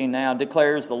speaking now,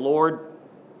 declares the Lord.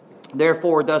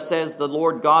 Therefore, thus says the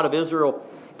Lord God of Israel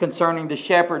concerning the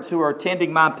shepherds who are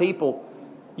tending my people.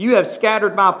 You have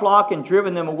scattered my flock and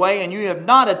driven them away, and you have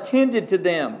not attended to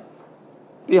them.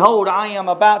 Behold, I am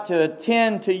about to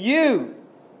attend to you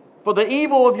for the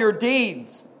evil of your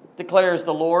deeds, declares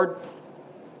the Lord.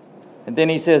 And then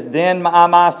he says, then I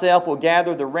myself will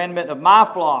gather the remnant of my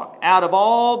flock out of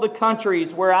all the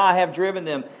countries where I have driven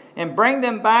them, and bring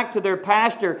them back to their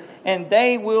pasture, and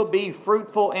they will be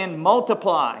fruitful and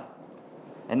multiply.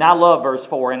 And I love verse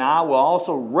 4. And I will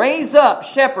also raise up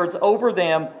shepherds over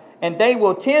them, and they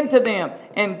will tend to them,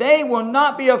 and they will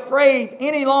not be afraid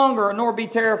any longer, nor be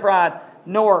terrified,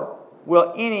 nor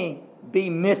will any be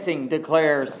missing,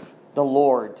 declares the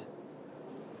Lord.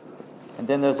 And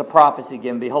then there's a prophecy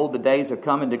again. Behold, the days are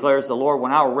coming, declares the Lord,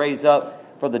 when I will raise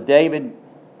up for the David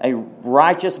a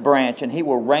righteous branch, and he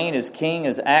will reign as king,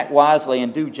 as act wisely,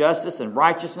 and do justice and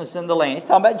righteousness in the land. He's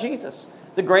talking about Jesus,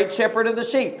 the great shepherd of the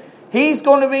sheep. He's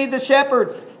going to be the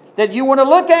shepherd that you want to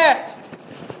look at.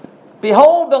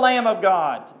 Behold the Lamb of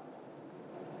God.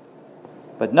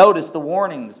 But notice the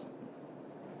warnings.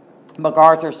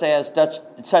 MacArthur says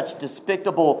such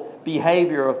despicable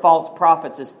behavior of false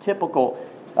prophets is typical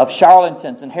of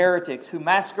charlatans and heretics who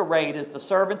masquerade as the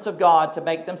servants of God to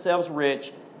make themselves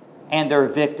rich and their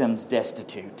victims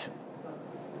destitute.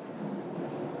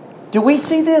 Do we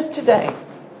see this today?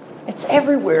 It's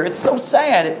everywhere. It's so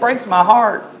sad. It breaks my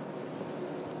heart.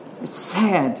 It's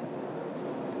sad.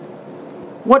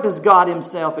 What does God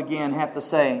Himself again have to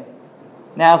say?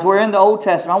 Now, as we're in the Old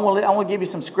Testament, I want to give you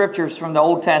some scriptures from the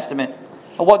Old Testament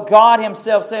of what God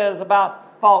Himself says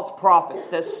about false prophets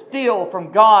that steal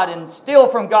from God and steal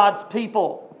from God's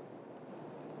people.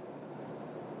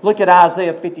 Look at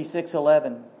Isaiah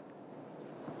 56:11.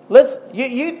 Listen,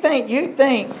 you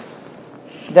think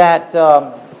that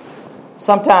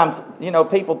sometimes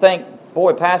people think,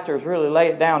 boy, pastors really lay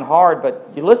it down hard, but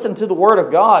you listen to the Word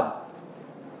of God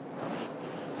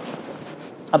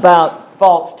about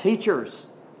false teachers.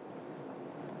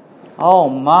 Oh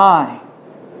my.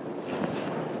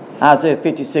 Isaiah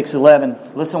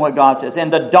 56:11. Listen to what God says.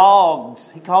 And the dogs,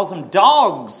 He calls them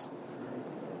dogs,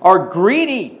 are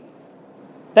greedy.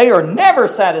 They are never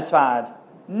satisfied.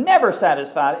 Never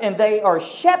satisfied. And they are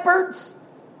shepherds.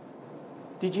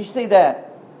 Did you see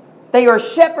that? They are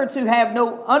shepherds who have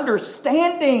no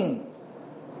understanding.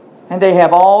 And they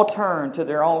have all turned to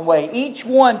their own way. Each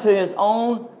one to his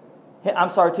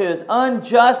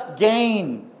unjust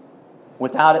gain,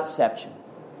 without exception.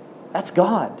 That's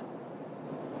God.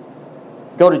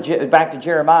 Go back to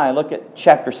Jeremiah. Look at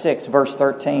chapter 6, verse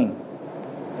 13.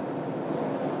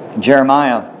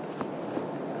 Jeremiah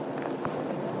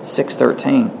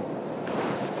 6:13.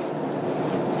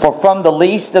 For from the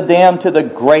least of them to the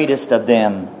greatest of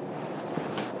them,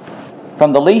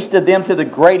 from the least of them to the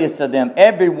greatest of them,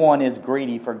 everyone is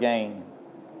greedy for gain.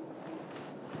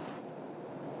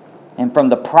 And from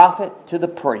the prophet to the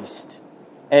priest,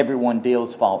 everyone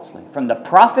deals falsely. From the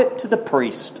prophet to the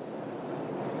priest.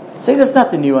 See, there's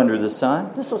nothing new under the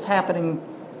sun. This was happening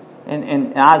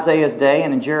in Isaiah's day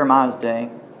and in Jeremiah's day.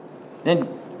 Then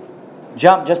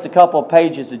jump just a couple of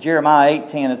pages to Jeremiah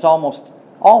 8:10. It's almost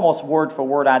word for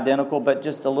word identical, but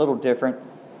just a little different.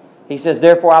 He says,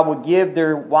 therefore I will give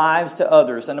their wives to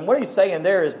others. And what he's saying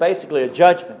there is basically a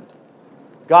judgment.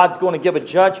 God's going to give a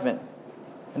judgment.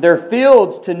 And their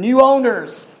fields to new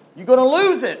owners. You're going to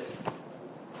lose it.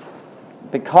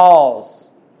 Because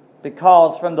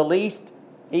from the least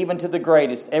even to the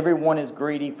greatest, everyone is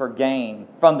greedy for gain.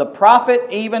 From the prophet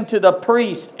even to the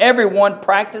priest, everyone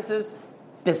practices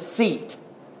deceit.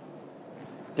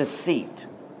 Deceit.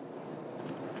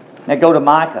 Now go to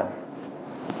Micah.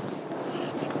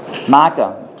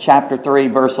 Micah chapter 3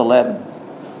 verse 11.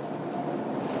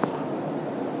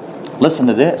 Listen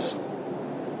to this.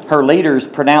 Her leaders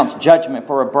pronounce judgment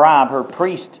for a bribe. Her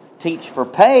priests teach for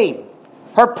pay.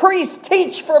 Her priests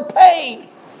teach for pay.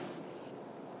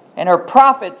 And her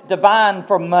prophets divine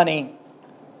for money.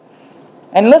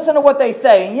 And listen to what they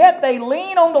say. And yet they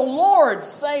lean on the Lord,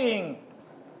 saying,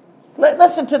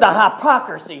 listen to the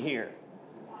hypocrisy here.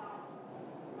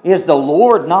 Is the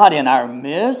Lord not in our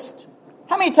midst?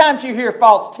 How many times you hear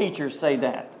false teachers say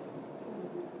that?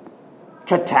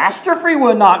 Catastrophe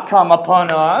will not come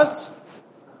upon us.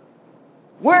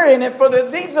 We're in it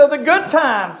these are the good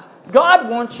times. God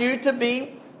wants you to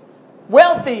be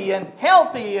wealthy and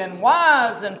healthy and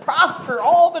wise and prosper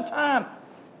all the time.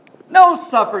 No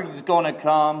suffering is going to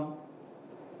come.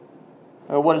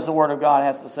 What does the Word of God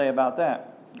has to say about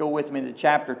that? Go with me to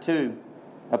chapter 2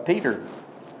 of Peter.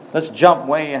 Let's jump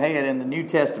way ahead in the New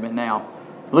Testament now.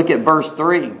 Look at verse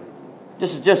 3.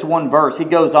 This is just one verse. He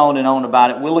goes on and on about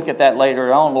it. We'll look at that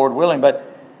later on, Lord willing. But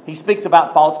he speaks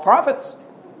about false prophets.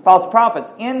 False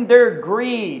prophets. In their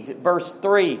greed, verse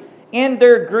 3. In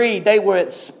their greed, they will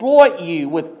exploit you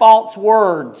with false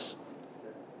words.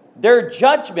 Their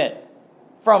judgment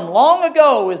from long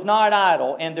ago is not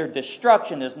idle, and their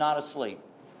destruction is not asleep.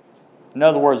 In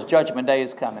other words, judgment day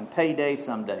is coming. Payday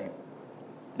someday.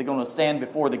 They're going to stand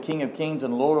before the King of Kings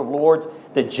and Lord of Lords,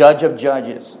 the Judge of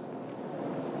Judges.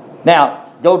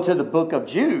 Now, go to the book of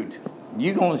Jude.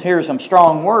 You're going to hear some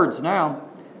strong words now.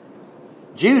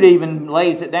 Jude even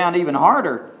lays it down even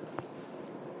harder.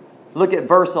 Look at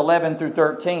verse 11 through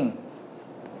 13.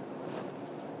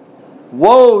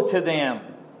 Woe to them.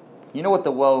 You know what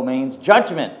the woe means?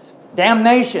 Judgment,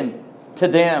 damnation to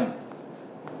them.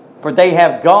 For they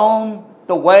have gone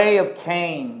the way of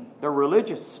Cain. They're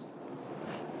religious.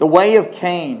 The way of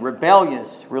Cain,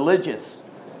 rebellious, religious.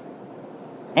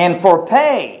 And for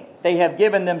pay, they have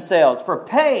given themselves. For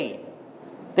pay,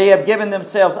 they have given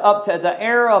themselves up to the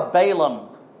error of Balaam.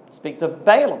 It speaks of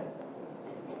Balaam.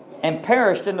 And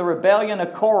perished in the rebellion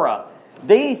of Korah.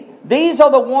 These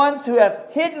are the ones who have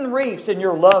hidden reefs in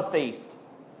your love feast.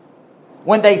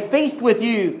 when they feast with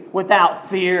you without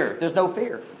fear. There's no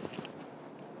fear.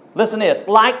 Listen to this.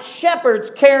 Like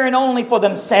shepherds caring only for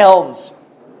themselves.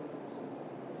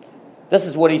 This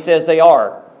is what he says they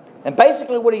are. And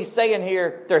basically what he's saying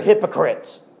here, they're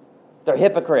hypocrites. They're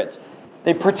hypocrites.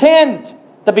 They pretend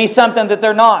to be something that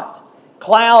they're not.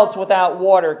 Clouds without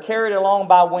water, carried along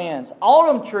by winds.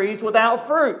 Autumn trees without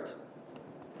fruit.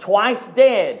 Twice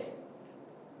dead,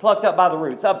 plucked up by the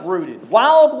roots, uprooted.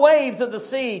 Wild waves of the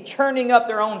sea, churning up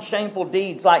their own shameful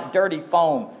deeds like dirty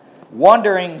foam.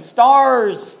 Wandering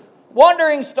stars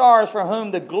for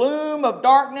whom the gloom of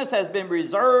darkness has been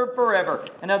reserved forever.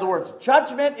 In other words,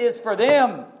 judgment is for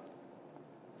them.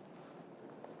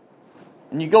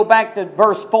 And you go back to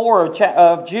verse 4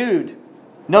 of Jude.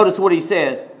 Notice what he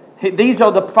says. These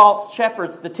are the false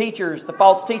shepherds, the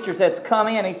false teachers that's come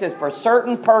in. He says, for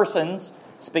certain persons,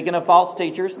 speaking of false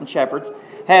teachers and shepherds,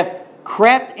 have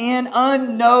crept in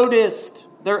unnoticed.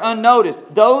 They're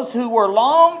unnoticed. Those who were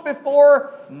long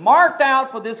before marked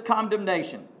out for this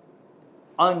condemnation.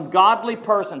 Ungodly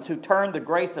persons who turn the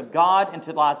grace of God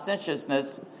into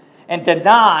licentiousness and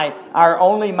deny our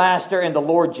only Master and the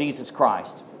Lord Jesus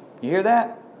Christ. You hear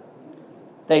that?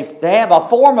 They have a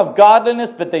form of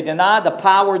godliness, but they deny the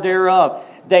power thereof.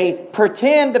 They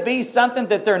pretend to be something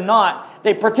that they're not.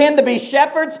 They pretend to be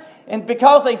shepherds, and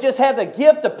because they just have the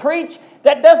gift to preach,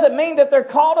 that doesn't mean that they're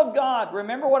called of God.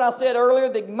 Remember what I said earlier?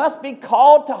 They must be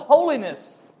called to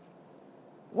holiness.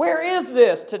 Where is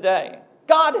this today?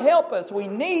 God help us. We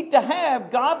need to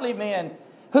have godly men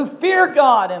who fear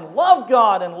God and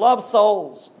love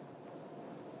souls.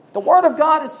 The Word of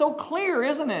God is so clear,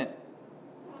 isn't it?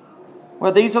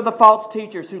 Well, these are the false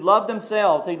teachers who love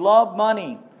themselves. They love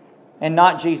money and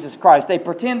not Jesus Christ. They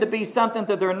pretend to be something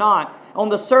that they're not. On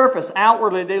the surface,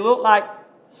 outwardly, they look like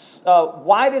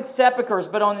whited sepulchres,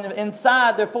 but on the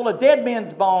inside, they're full of dead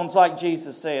men's bones, like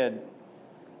Jesus said.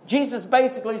 Jesus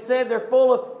basically said they're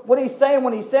full of, what he's saying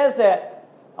when he says that,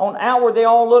 on outward they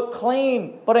all look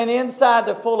clean, but on the inside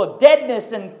they're full of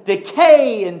deadness and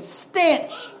decay and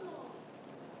stench.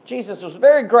 Jesus was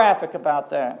very graphic about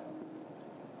that.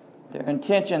 Their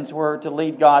intentions were to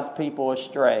lead God's people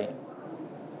astray.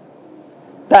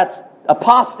 That's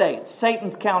apostates,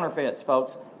 Satan's counterfeits,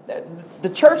 folks. The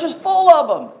church is full of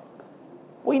them.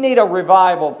 We need a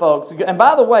revival, folks. And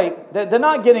by the way, they're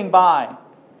not getting by.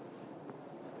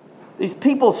 These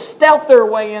people stealth their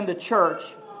way into church.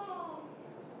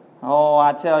 Oh,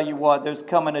 I tell you what, there's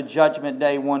coming a judgment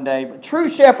day one day. But true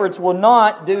shepherds will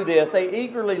not do this. They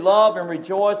eagerly love and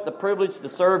rejoice the privilege to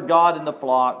serve God in the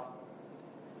flock.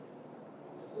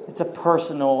 It's a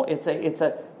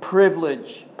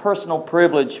privilege, personal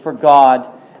privilege for God.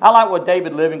 I like what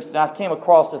David Livingston, I came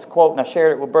across this quote and I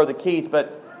shared it with Brother Keith,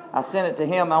 but I sent it to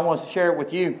him. I want to share it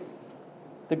with you.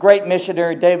 The great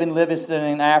missionary David Livingstone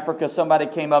in Africa, somebody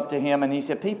came up to him and he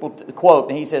said, quote,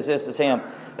 and he says, this is him,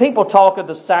 people talk of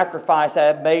the sacrifice I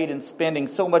have made in spending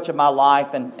so much of my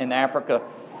life in Africa.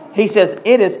 He says,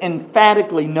 it is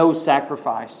emphatically no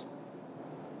sacrifice.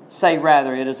 Say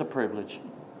rather, it is a privilege.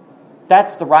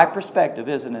 That's the right perspective,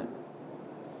 isn't it?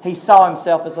 He saw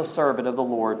himself as a servant of the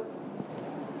Lord.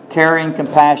 Caring,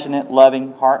 compassionate,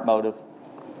 loving, heart motive.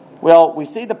 Well, we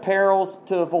see the perils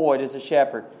to avoid as a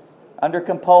shepherd. Under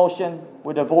compulsion,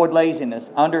 would avoid laziness.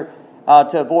 To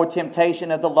avoid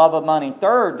temptation of the love of money.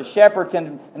 Third, the shepherd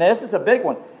can, and this is a big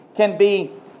one, can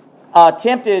be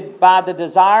tempted by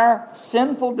the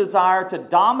sinful desire to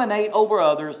dominate over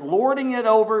others, lording it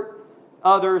over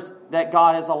others that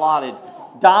God has allotted.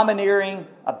 Domineering,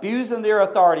 abusing their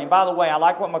authority. And by the way, I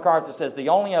like what MacArthur says. The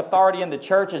only authority in the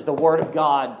church is the Word of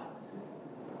God.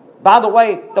 By the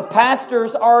way, the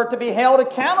pastors are to be held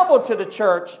accountable to the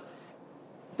church.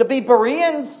 To be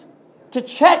Bereans, to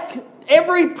check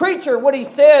every preacher what he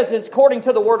says is according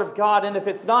to the Word of God. And if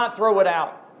it's not, throw it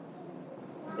out.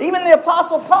 Even the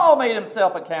Apostle Paul made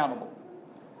himself accountable.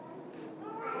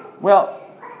 Well,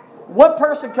 what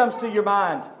person comes to your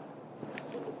mind?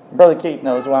 Brother Keith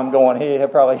knows where I'm going. He'll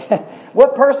probably.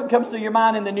 What person comes to your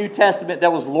mind in the New Testament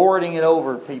that was lording it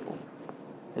over people?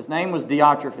 His name was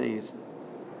Diotrephes.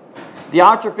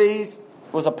 Diotrephes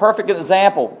was a perfect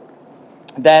example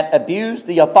that abused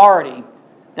the authority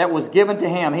that was given to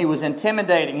him. He was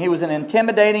intimidating. He was an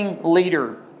intimidating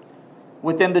leader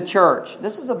within the church.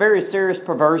 This is a very serious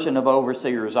perversion of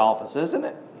overseer's office, isn't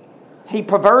it? He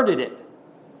perverted it.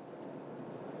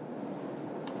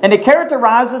 And it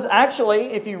characterizes, actually,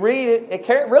 if you read it,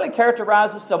 it really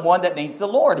characterizes someone that needs the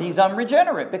Lord. He's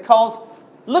unregenerate because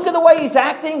look at the way he's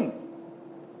acting.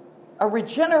 A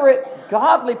regenerate,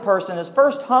 godly person is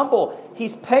first humble.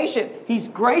 He's patient. He's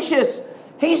gracious.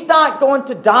 He's not going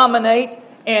to dominate.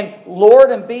 and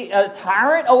lord and be a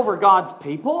tyrant over God's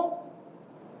people?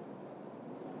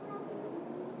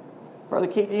 Brother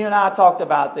Keith, you and I talked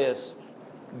about this.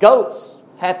 Goats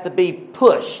have to be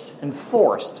pushed and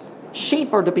forced.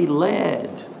 Sheep are to be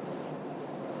led.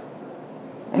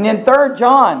 And then 3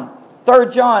 John,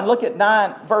 look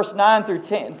at verse 9 through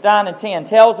 10, 9 and 10,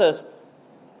 tells us,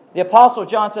 the Apostle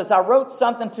John says, I wrote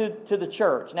something to the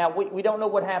church. Now, we don't know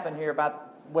what happened here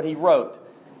about what he wrote.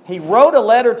 He wrote a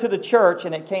letter to the church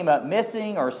and it came up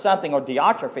missing or something, or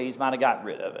Diotrephes might have gotten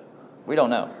rid of it. We don't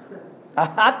know.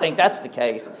 I think that's the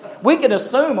case. We can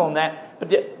assume on that,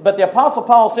 but the Apostle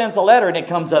Paul sends a letter and it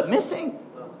comes up missing.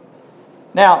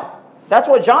 Now, that's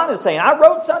what John is saying. I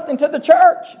wrote something to the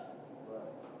church.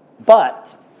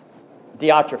 But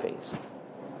Diotrephes,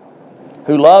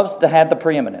 who loves to have the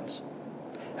preeminence,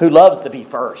 who loves to be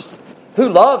first, who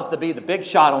loves to be the big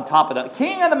shot on top of the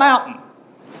king of the mountain.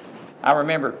 I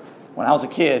remember when I was a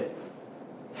kid,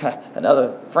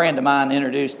 another friend of mine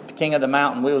introduced the King of the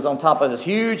Mountain. We was on top of this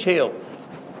huge hill.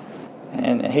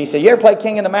 And he said, you ever play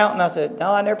King of the Mountain? I said,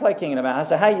 no, I never played King of the Mountain. I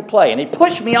said, how you play? And he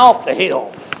pushed me off the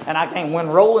hill. And I went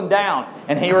rolling down.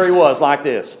 And here he was like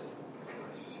this.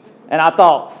 And I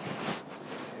thought,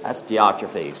 that's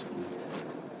Diotrephes.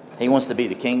 He wants to be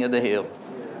the king of the hill.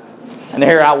 And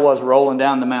here I was rolling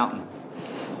down the mountain.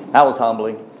 That was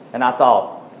humbling. And I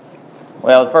thought,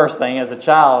 well, the first thing, as a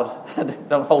child,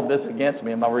 don't hold this against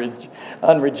me in my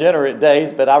unregenerate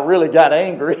days, but I really got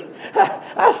angry.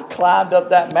 I climbed up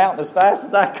that mountain as fast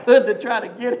as I could to try to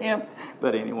get him.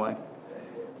 But anyway,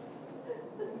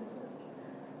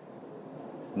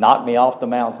 knocked me off the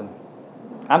mountain.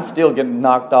 I'm still getting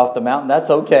knocked off the mountain.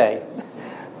 That's okay.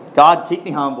 God, keep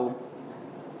me humble.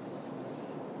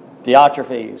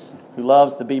 Diotrephes, who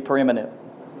loves to be preeminent,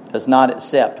 does not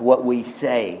accept what we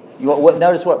say.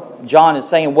 Notice what John is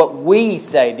saying, what we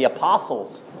say, the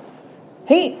apostles.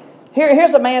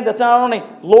 Here's a man that's not only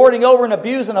lording over and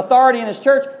abusing authority in his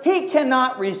church, he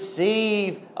cannot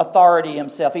receive authority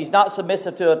himself. He's not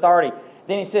submissive to authority.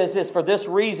 Then he says this, for this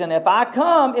reason, if I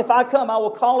come, I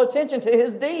will call attention to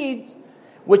his deeds,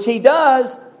 which he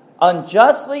does,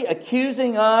 unjustly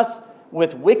accusing us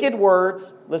with wicked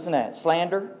words. Listen to that,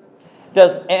 slander.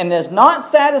 And is not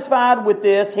satisfied with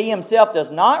this, he himself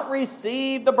does not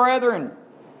receive the brethren.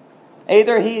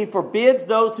 Either he forbids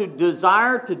those who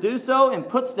desire to do so and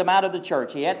puts them out of the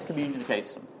church. He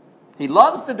excommunicates them. He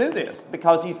loves to do this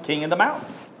because he's king of the mountain.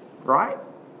 Right?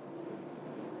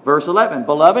 Verse 11,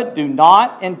 beloved, do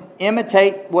not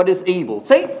imitate what is evil.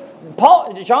 See,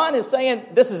 John is saying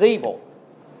this is evil.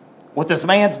 What this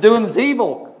man's doing is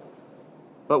evil.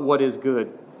 But what is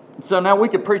good? So now we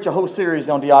could preach a whole series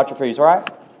on Diotrephes, right?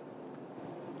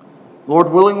 Lord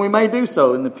willing, we may do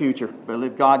so in the future. But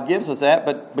if God gives us that,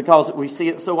 but because we see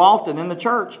it so often in the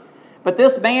church. But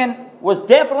this man was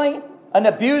definitely an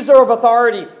abuser of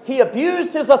authority. He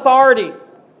abused his authority.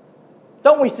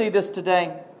 Don't we see this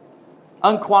today?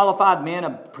 Unqualified men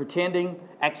of pretending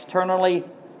externally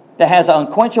that has an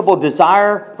unquenchable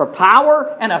desire for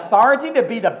power and authority to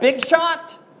be the big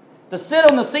shot, to sit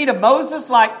on the seat of Moses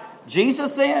like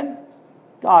Jesus said.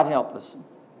 God help us.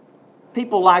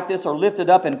 People like this are lifted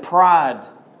up in pride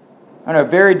and are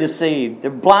very deceived.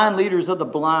 They're blind leaders of the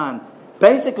blind.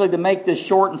 Basically, to make this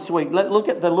short and sweet, look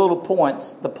at the little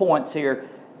points, the points here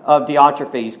of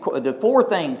Diotrephes. The four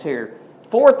things here.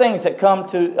 Four things that come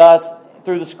to us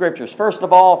through the Scriptures. First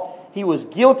of all, he was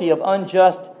guilty of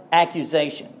unjust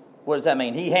accusation. What does that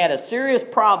mean? He had a serious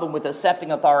problem with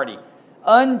accepting authority.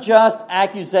 Unjust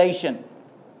accusation.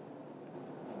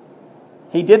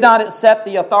 He did not accept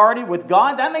the authority with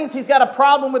God. That means he's got a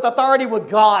problem with authority with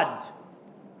God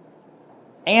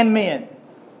and men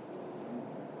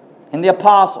and the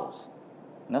apostles.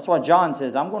 And that's why John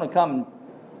says, I'm going to come and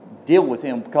deal with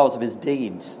him because of his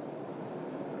deeds.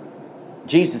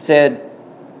 Jesus said,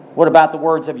 what about the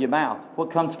words of your mouth?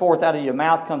 What comes forth out of your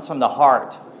mouth comes from the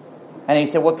heart. And he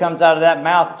said, what comes out of that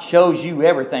mouth shows you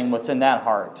everything what's in that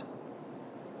heart.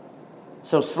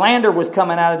 So slander was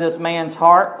coming out of this man's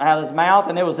heart, out of his mouth,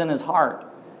 and it was in his heart.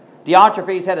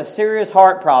 Diotrephes had a serious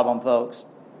heart problem, folks,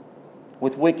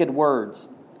 with wicked words.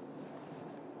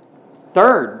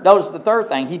 Third, notice the third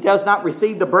thing, he does not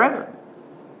receive the brethren.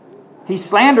 He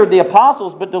slandered the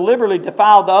apostles, but deliberately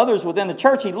defiled the others within the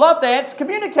church. He loved to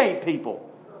excommunicate people.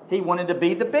 He wanted to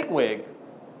be the bigwig.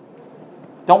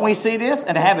 Don't we see this?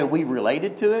 And haven't we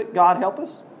related to it? God help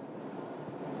us.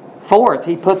 Fourth,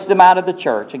 he puts them out of the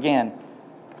church. Again,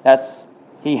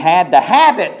 he had the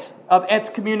habit of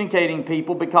excommunicating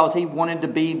people because he wanted to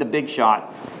be the big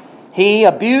shot. He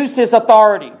abused his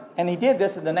authority. And he did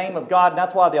this in the name of God. And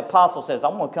that's why the apostle says,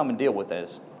 I'm going to come and deal with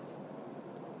this.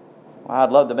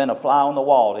 I'd love to have been a fly on the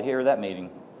wall to hear that meeting.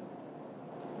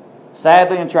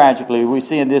 Sadly and tragically, we're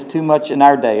seeing this too much in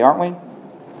our day, aren't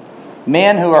we?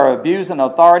 Men who are abusing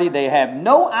authority, they have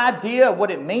no idea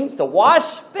what it means to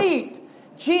wash feet.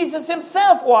 Jesus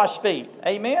himself washed feet.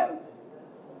 Amen?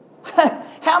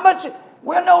 How much?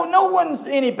 Well, no one's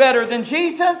any better than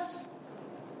Jesus.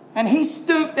 And he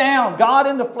stooped down, God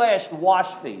in the flesh, to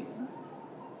wash feet.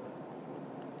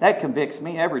 That convicts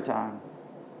me every time.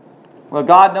 Well,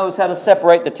 God knows how to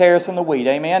separate the tares from the wheat.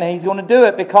 Amen? And He's going to do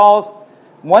it because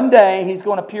one day He's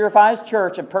going to purify His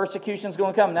church and persecution is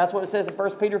going to come. And that's what it says in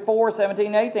 1 Peter 4, 17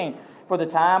 and 18. For the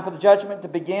judgment to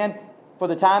begin, for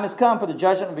the time has come for the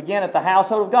judgment to begin at the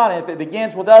household of God. And if it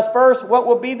begins with us first, what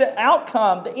will be the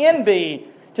outcome, the end be,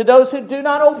 to those who do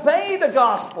not obey the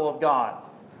gospel of God?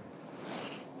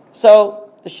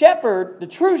 So the shepherd, the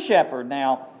true shepherd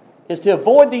now, is to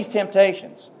avoid these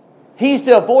temptations. He's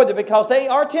to avoid them because they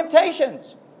are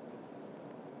temptations.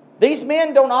 These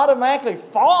men don't automatically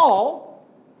fall.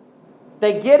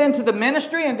 They get into the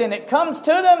ministry and then it comes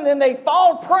to them, then they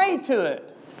fall prey to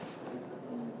it.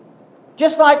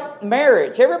 Just like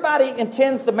marriage. Everybody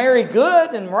intends to marry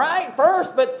good and right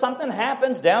first, but something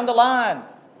happens down the line.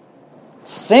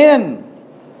 Sin,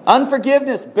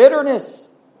 unforgiveness, bitterness,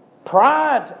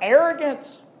 pride,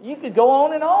 arrogance. You could go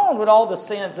on and on with all the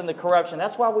sins and the corruption.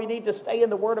 That's why we need to stay in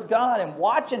the Word of God and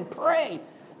watch and pray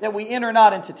that we enter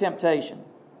not into temptation.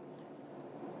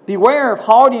 Beware of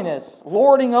haughtiness,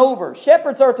 lording over.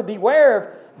 Shepherds are to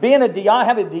beware of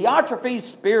having a Diotrephes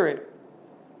spirit.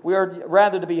 We are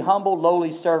rather to be humble,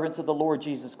 lowly servants of the Lord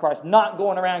Jesus Christ, not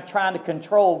going around trying to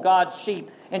control God's sheep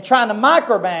and trying to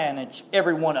micromanage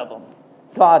every one of them.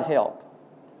 God help.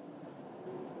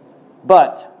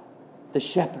 But the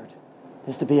shepherd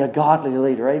is to be a godly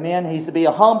leader. Amen? He's to be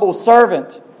a humble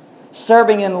servant,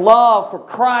 serving in love for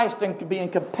Christ and being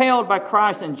compelled by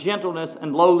Christ in gentleness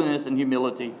and lowliness and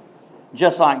humility,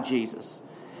 just like Jesus.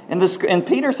 And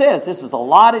Peter says, this is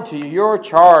allotted to your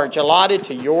charge, allotted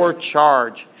to your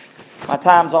charge. My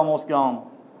time's almost gone.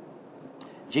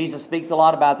 Jesus speaks a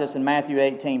lot about this in Matthew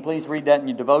 18. Please read that in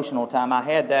your devotional time. I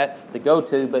had that to go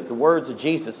to, but the words of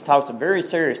Jesus talks very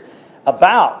serious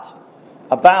about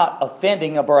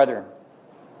offending a brother.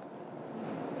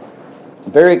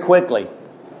 Very quickly,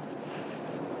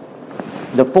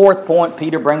 the fourth point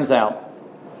Peter brings out.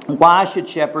 Why should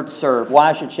shepherds serve?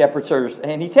 Why should shepherds serve?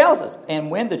 And he tells us,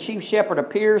 and when the chief shepherd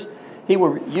appears, you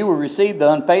will receive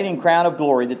the unfading crown of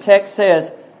glory. The text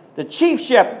says, the chief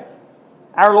shepherd,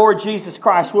 our Lord Jesus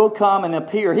Christ, will come and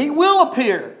appear. He will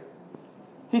appear.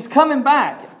 He's coming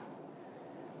back.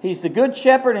 He's the good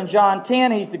shepherd in John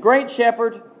 10. He's the great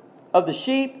shepherd of the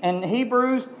sheep in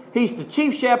Hebrews. He's the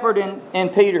chief shepherd in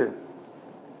Peter.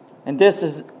 And this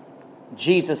is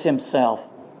Jesus himself.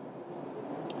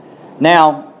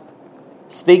 Now,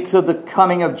 speaks of the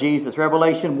coming of Jesus.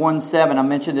 Revelation 1:7, I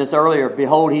mentioned this earlier.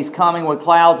 Behold, He's coming with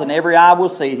clouds, and every eye will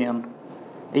see Him,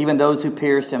 even those who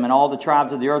pierced Him, and all the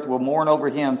tribes of the earth will mourn over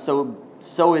Him.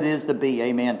 So it is to be.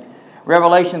 Amen.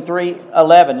 Revelation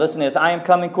 3:11, listen to this. I am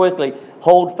coming quickly.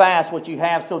 Hold fast what you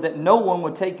have so that no one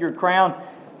will take your crown.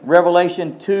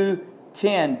 Revelation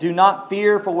 2:10, do not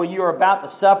fear for what you are about to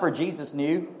suffer. Jesus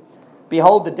knew.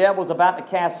 Behold, the devil is about to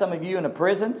cast some of you into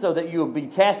prison so that you will be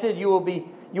tested. You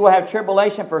will have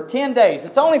tribulation for 10 days.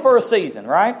 It's only for a season,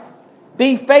 right?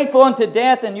 Be faithful unto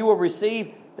death, and you will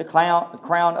receive the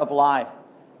crown of life.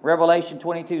 Revelation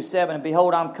 22:7, and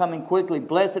behold, I'm coming quickly.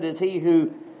 Blessed is he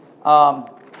who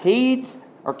heeds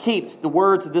or keeps the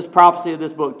words of this prophecy of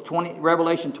this book.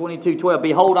 Revelation 22:12,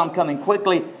 behold, I'm coming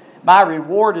quickly. My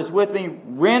reward is with me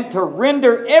to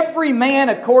render every man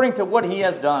according to what he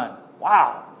has done.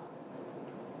 Wow.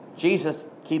 Jesus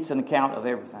keeps an account of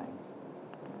everything.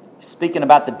 Speaking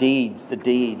about the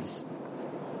deeds.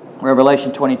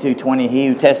 Revelation 22:20, he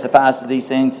who testifies to these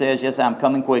things says, yes, I'm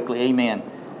coming quickly. Amen.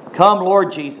 Come,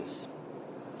 Lord Jesus.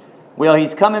 Well,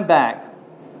 He's coming back.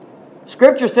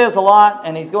 Scripture says a lot,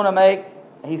 and He's going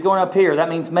to appear. That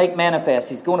means make manifest.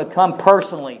 He's going to come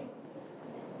personally.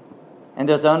 And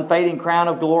there's an unfading crown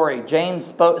of glory. James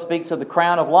speaks of the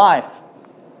crown of life.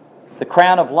 The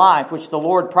crown of life, which the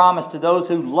Lord promised to those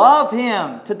who love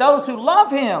Him. To those who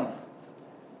love Him.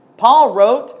 Paul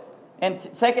wrote in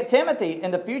 2 Timothy,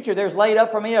 in the future there's laid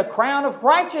up for me a crown of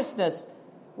righteousness,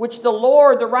 which the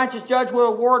Lord, the righteous judge, will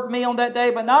award me on that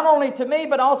day, but not only to me,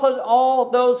 but also to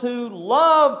all those who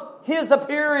loved His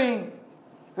appearing.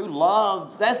 Who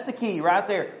loves, that's the key right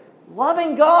there.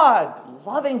 Loving God.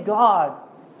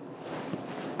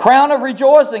 Crown of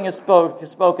rejoicing is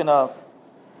spoken of.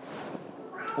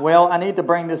 Well, I need to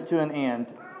bring this to an end.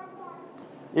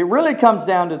 It really comes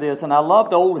down to this, and I love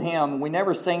the old hymn. We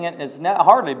never sing it. It's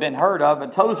hardly been heard of,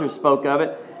 but Tozer spoke of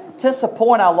it. "'Tis a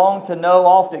point I long to know,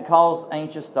 oft it calls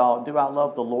anxious thought. Do I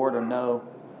love the Lord or no?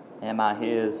 Am I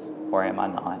His or am I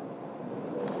not?"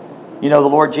 You know, the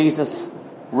Lord Jesus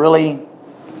really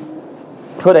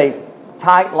put a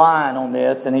tight line on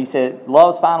this, and He said,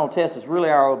 love's final test is really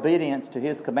our obedience to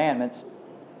His commandments.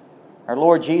 Our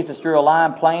Lord Jesus drew a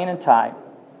line plain and tight.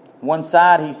 One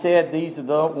side, He said, these are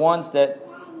the ones that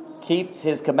keeps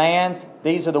His commands.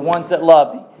 These are the ones that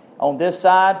love me. On this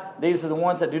side, these are the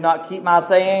ones that do not keep my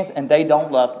sayings, and they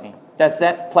don't love me. That's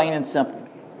that plain and simple.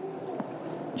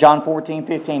 John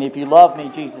 14:15. If you love me,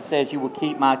 Jesus says, you will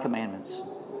keep my commandments.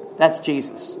 That's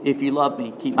Jesus. If you love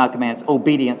me, keep my commandments.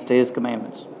 Obedience to His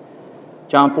commandments.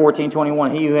 John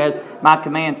 14:21. He who has my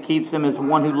commands keeps them as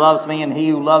one who loves me, and he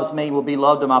who loves me will be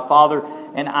loved of my Father,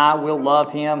 and I will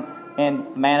love him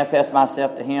and manifest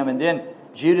myself to him. And then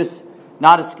Judas,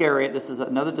 not Iscariot, this is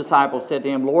another disciple, said to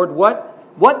him, Lord,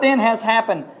 what then has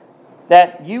happened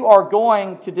that you are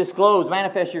going to disclose,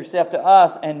 manifest yourself to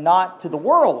us and not to the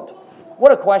world?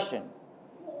 What a question.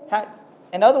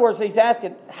 In other words, he's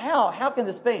asking, how can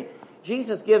this be?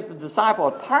 Jesus gives the disciple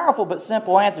a powerful but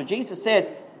simple answer. Jesus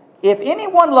said, if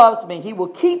anyone loves me, he will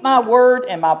keep my word,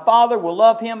 and my Father will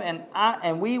love him,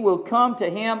 and we will come to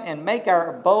him and make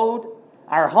our abode,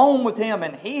 our home with him.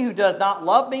 And he who does not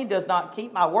love me does not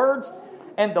keep my words.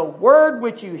 And the word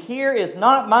which you hear is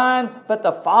not mine, but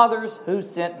the Father's who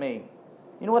sent me.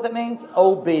 You know what that means?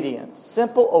 Obedience.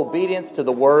 Simple obedience to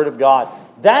the Word of God.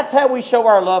 That's how we show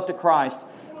our love to Christ.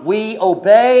 We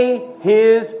obey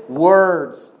His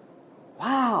words.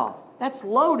 Wow, that's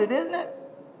loaded, isn't it?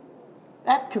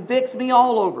 That convicts me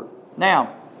all over.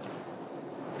 Now,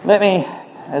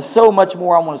 there's so much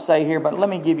more I want to say here, but let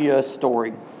me give you a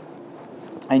story.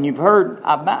 And you've heard,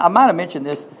 I might have mentioned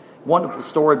this wonderful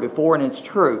story before, and it's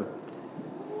true.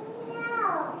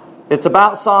 It's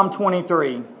about Psalm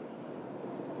 23.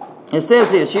 It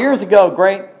says this: years ago,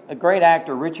 a great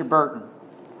actor, Richard Burton,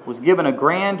 was given a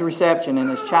grand reception in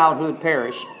his childhood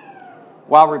parish.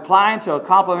 While replying to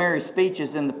complimentary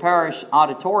speeches in the parish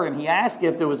auditorium, he asked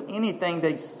if there was anything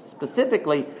they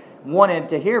specifically wanted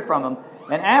to hear from him.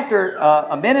 And after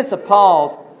a minute's of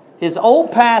pause, his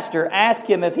old pastor asked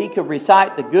him if he could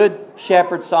recite the Good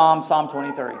Shepherd Psalm, Psalm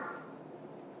 23.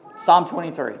 Psalm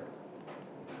 23,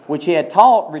 which he had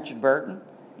taught Richard Burton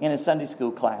in his Sunday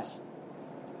school class.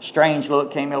 A strange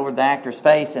look came over the actor's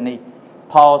face, and he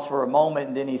paused for a moment,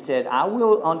 and then he said, I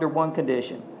will, under one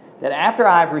condition, that after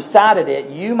I've recited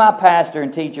it, you, my pastor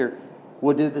and teacher,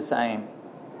 will do the same.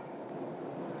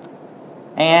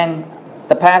 And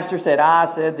the pastor said,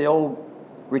 the old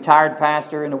retired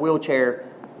pastor in a wheelchair,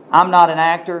 I'm not an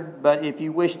actor, but if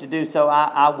you wish to do so,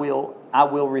 I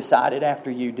will recite it after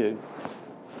you do.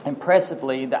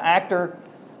 Impressively, the actor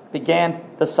began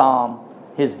the psalm.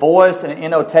 His voice and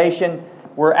intonation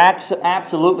were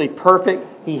absolutely perfect.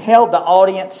 He held the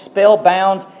audience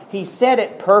spellbound. He said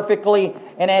it perfectly.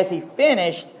 And as he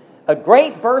finished, a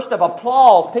great burst of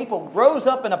applause, people rose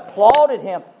up and applauded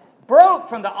him, broke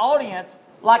from the audience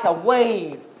like a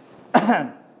wave.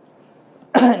 And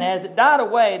as it died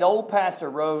away, the old pastor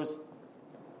rose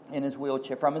in his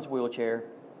wheelchair, from his wheelchair,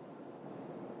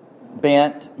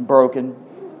 bent, broken,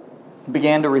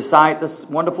 began to recite this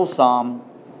wonderful psalm.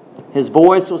 His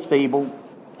voice was feeble,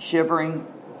 shivering,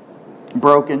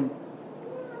 broken,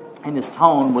 and his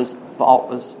tone was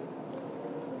faultless.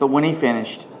 But when he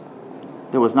finished,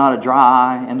 there was not a dry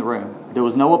eye in the room. There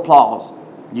was no applause.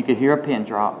 You could hear a pin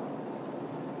drop.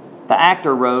 The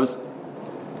actor rose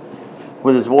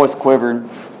with his voice quivering.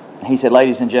 He said,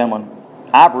 ladies and gentlemen,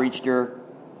 I've reached your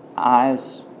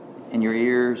eyes and your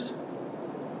ears.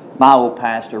 My old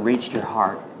pastor reached your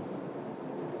heart.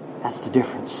 That's the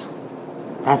difference.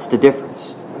 That's the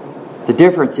difference. The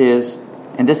difference is,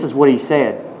 and this is what he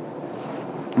said,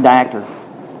 the actor,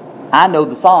 I know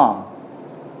the song,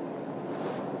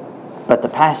 but the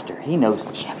pastor, he knows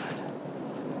the shepherd.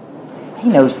 He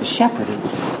knows the shepherd of the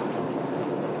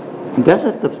song. And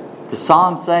doesn't the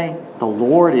psalm say, the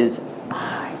Lord is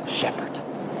my shepherd?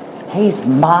 He's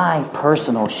my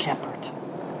personal shepherd.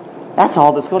 That's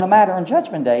all that's going to matter on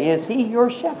Judgment Day. Is He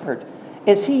your shepherd?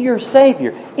 Is He your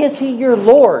Savior? Is He your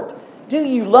Lord? Do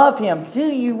you love Him? Do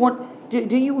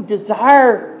you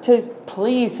desire to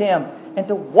please Him and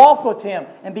to walk with Him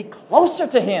and be closer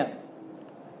to Him?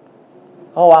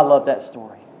 Oh, I love that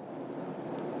story.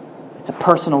 It's a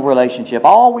personal relationship.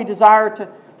 All we desire to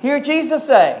hear Jesus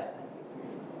say,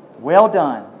 well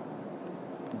done,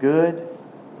 good,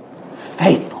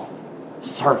 faithful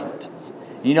servant.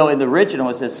 You know, in the original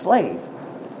it says slave.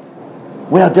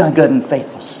 Well done, good and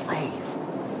faithful slave.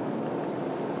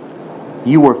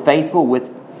 You were faithful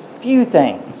with few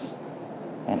things,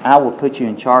 and I will put you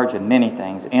in charge of many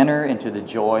things. Enter into the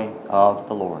joy of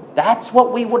the Lord. That's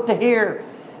what we want to hear.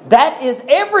 That is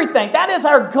everything. That is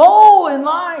our goal in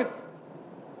life.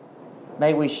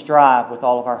 May we strive with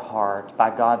all of our heart,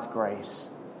 by God's grace,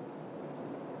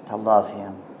 to love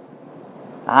Him.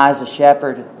 I, as a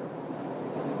shepherd,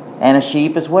 and a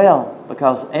sheep as well,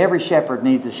 because every shepherd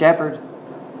needs a shepherd.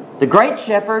 The great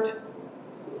shepherd,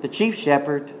 the chief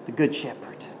shepherd, the good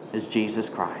shepherd is Jesus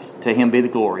Christ. To Him be the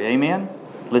glory. Amen?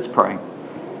 Let's pray.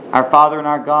 Our Father and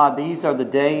our God, these are the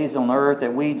days on earth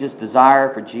that we just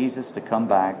desire for Jesus to come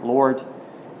back. Lord,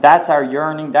 that's our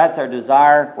yearning, that's our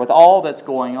desire with all that's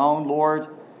going on, Lord.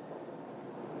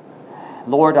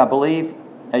 Lord, I believe,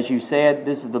 as you said,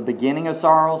 this is the beginning of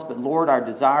sorrows, but Lord, our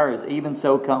desire is even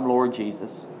so come, Lord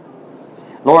Jesus.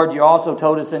 Lord, you also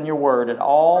told us in your word that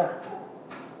all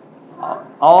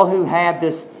who have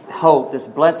this hope, this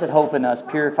blessed hope in us,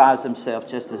 purifies themselves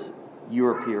just as you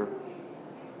are pure.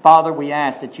 Father, we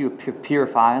ask that you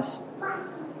purify us,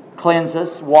 cleanse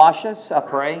us, wash us, I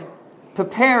pray.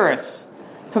 Prepare us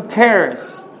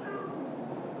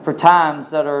for times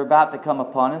that are about to come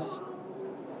upon us.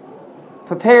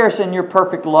 Prepare us in your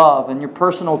perfect love and your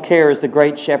personal care as the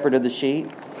great shepherd of the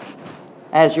sheep.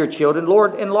 As your children,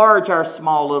 Lord, enlarge our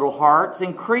small little hearts.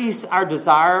 Increase our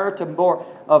desire to more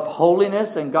of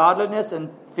holiness and godliness and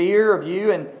fear of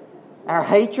you and our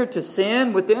hatred to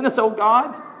sin within us, O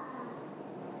God.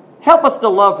 Help us to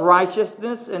love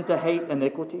righteousness and to hate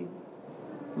iniquity.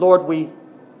 Lord, we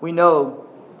know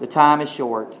the time is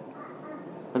short.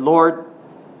 But Lord,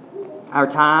 our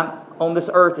time on this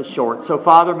earth is short. So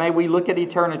Father, may we look at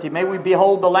eternity. May we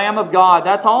behold the Lamb of God.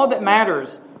 That's all that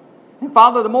matters. And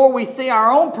Father, the more we see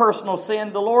our own personal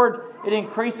sin, the Lord, it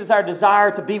increases our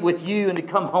desire to be with you and to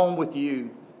come home with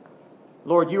you.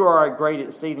 Lord, you are our great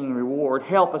exceeding reward.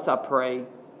 Help us, I pray.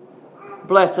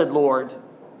 Blessed Lord,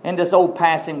 in this old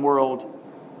passing world,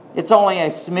 it's only a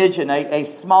smidgen, a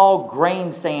small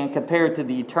grain sand compared to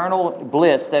the eternal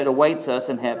bliss that awaits us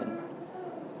in heaven.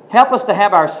 Help us to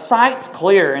have our sights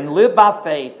clear and live by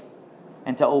faith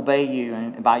and to obey you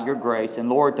and by your grace. And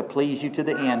Lord, to please you to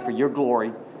the end for your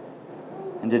glory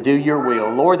and to do your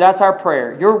will. Lord, that's our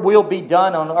prayer. Your will be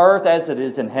done on earth as it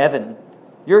is in heaven.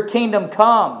 Your kingdom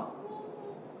come.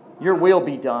 Your will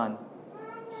be done.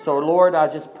 So Lord, I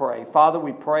just pray. Father,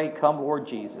 we pray, come Lord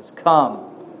Jesus. Come,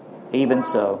 even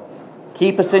so.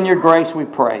 Keep us in your grace, we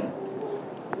pray.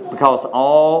 Because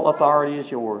all authority is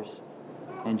yours.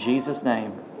 In Jesus'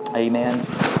 name, amen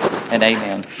and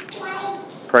amen.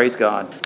 Praise God.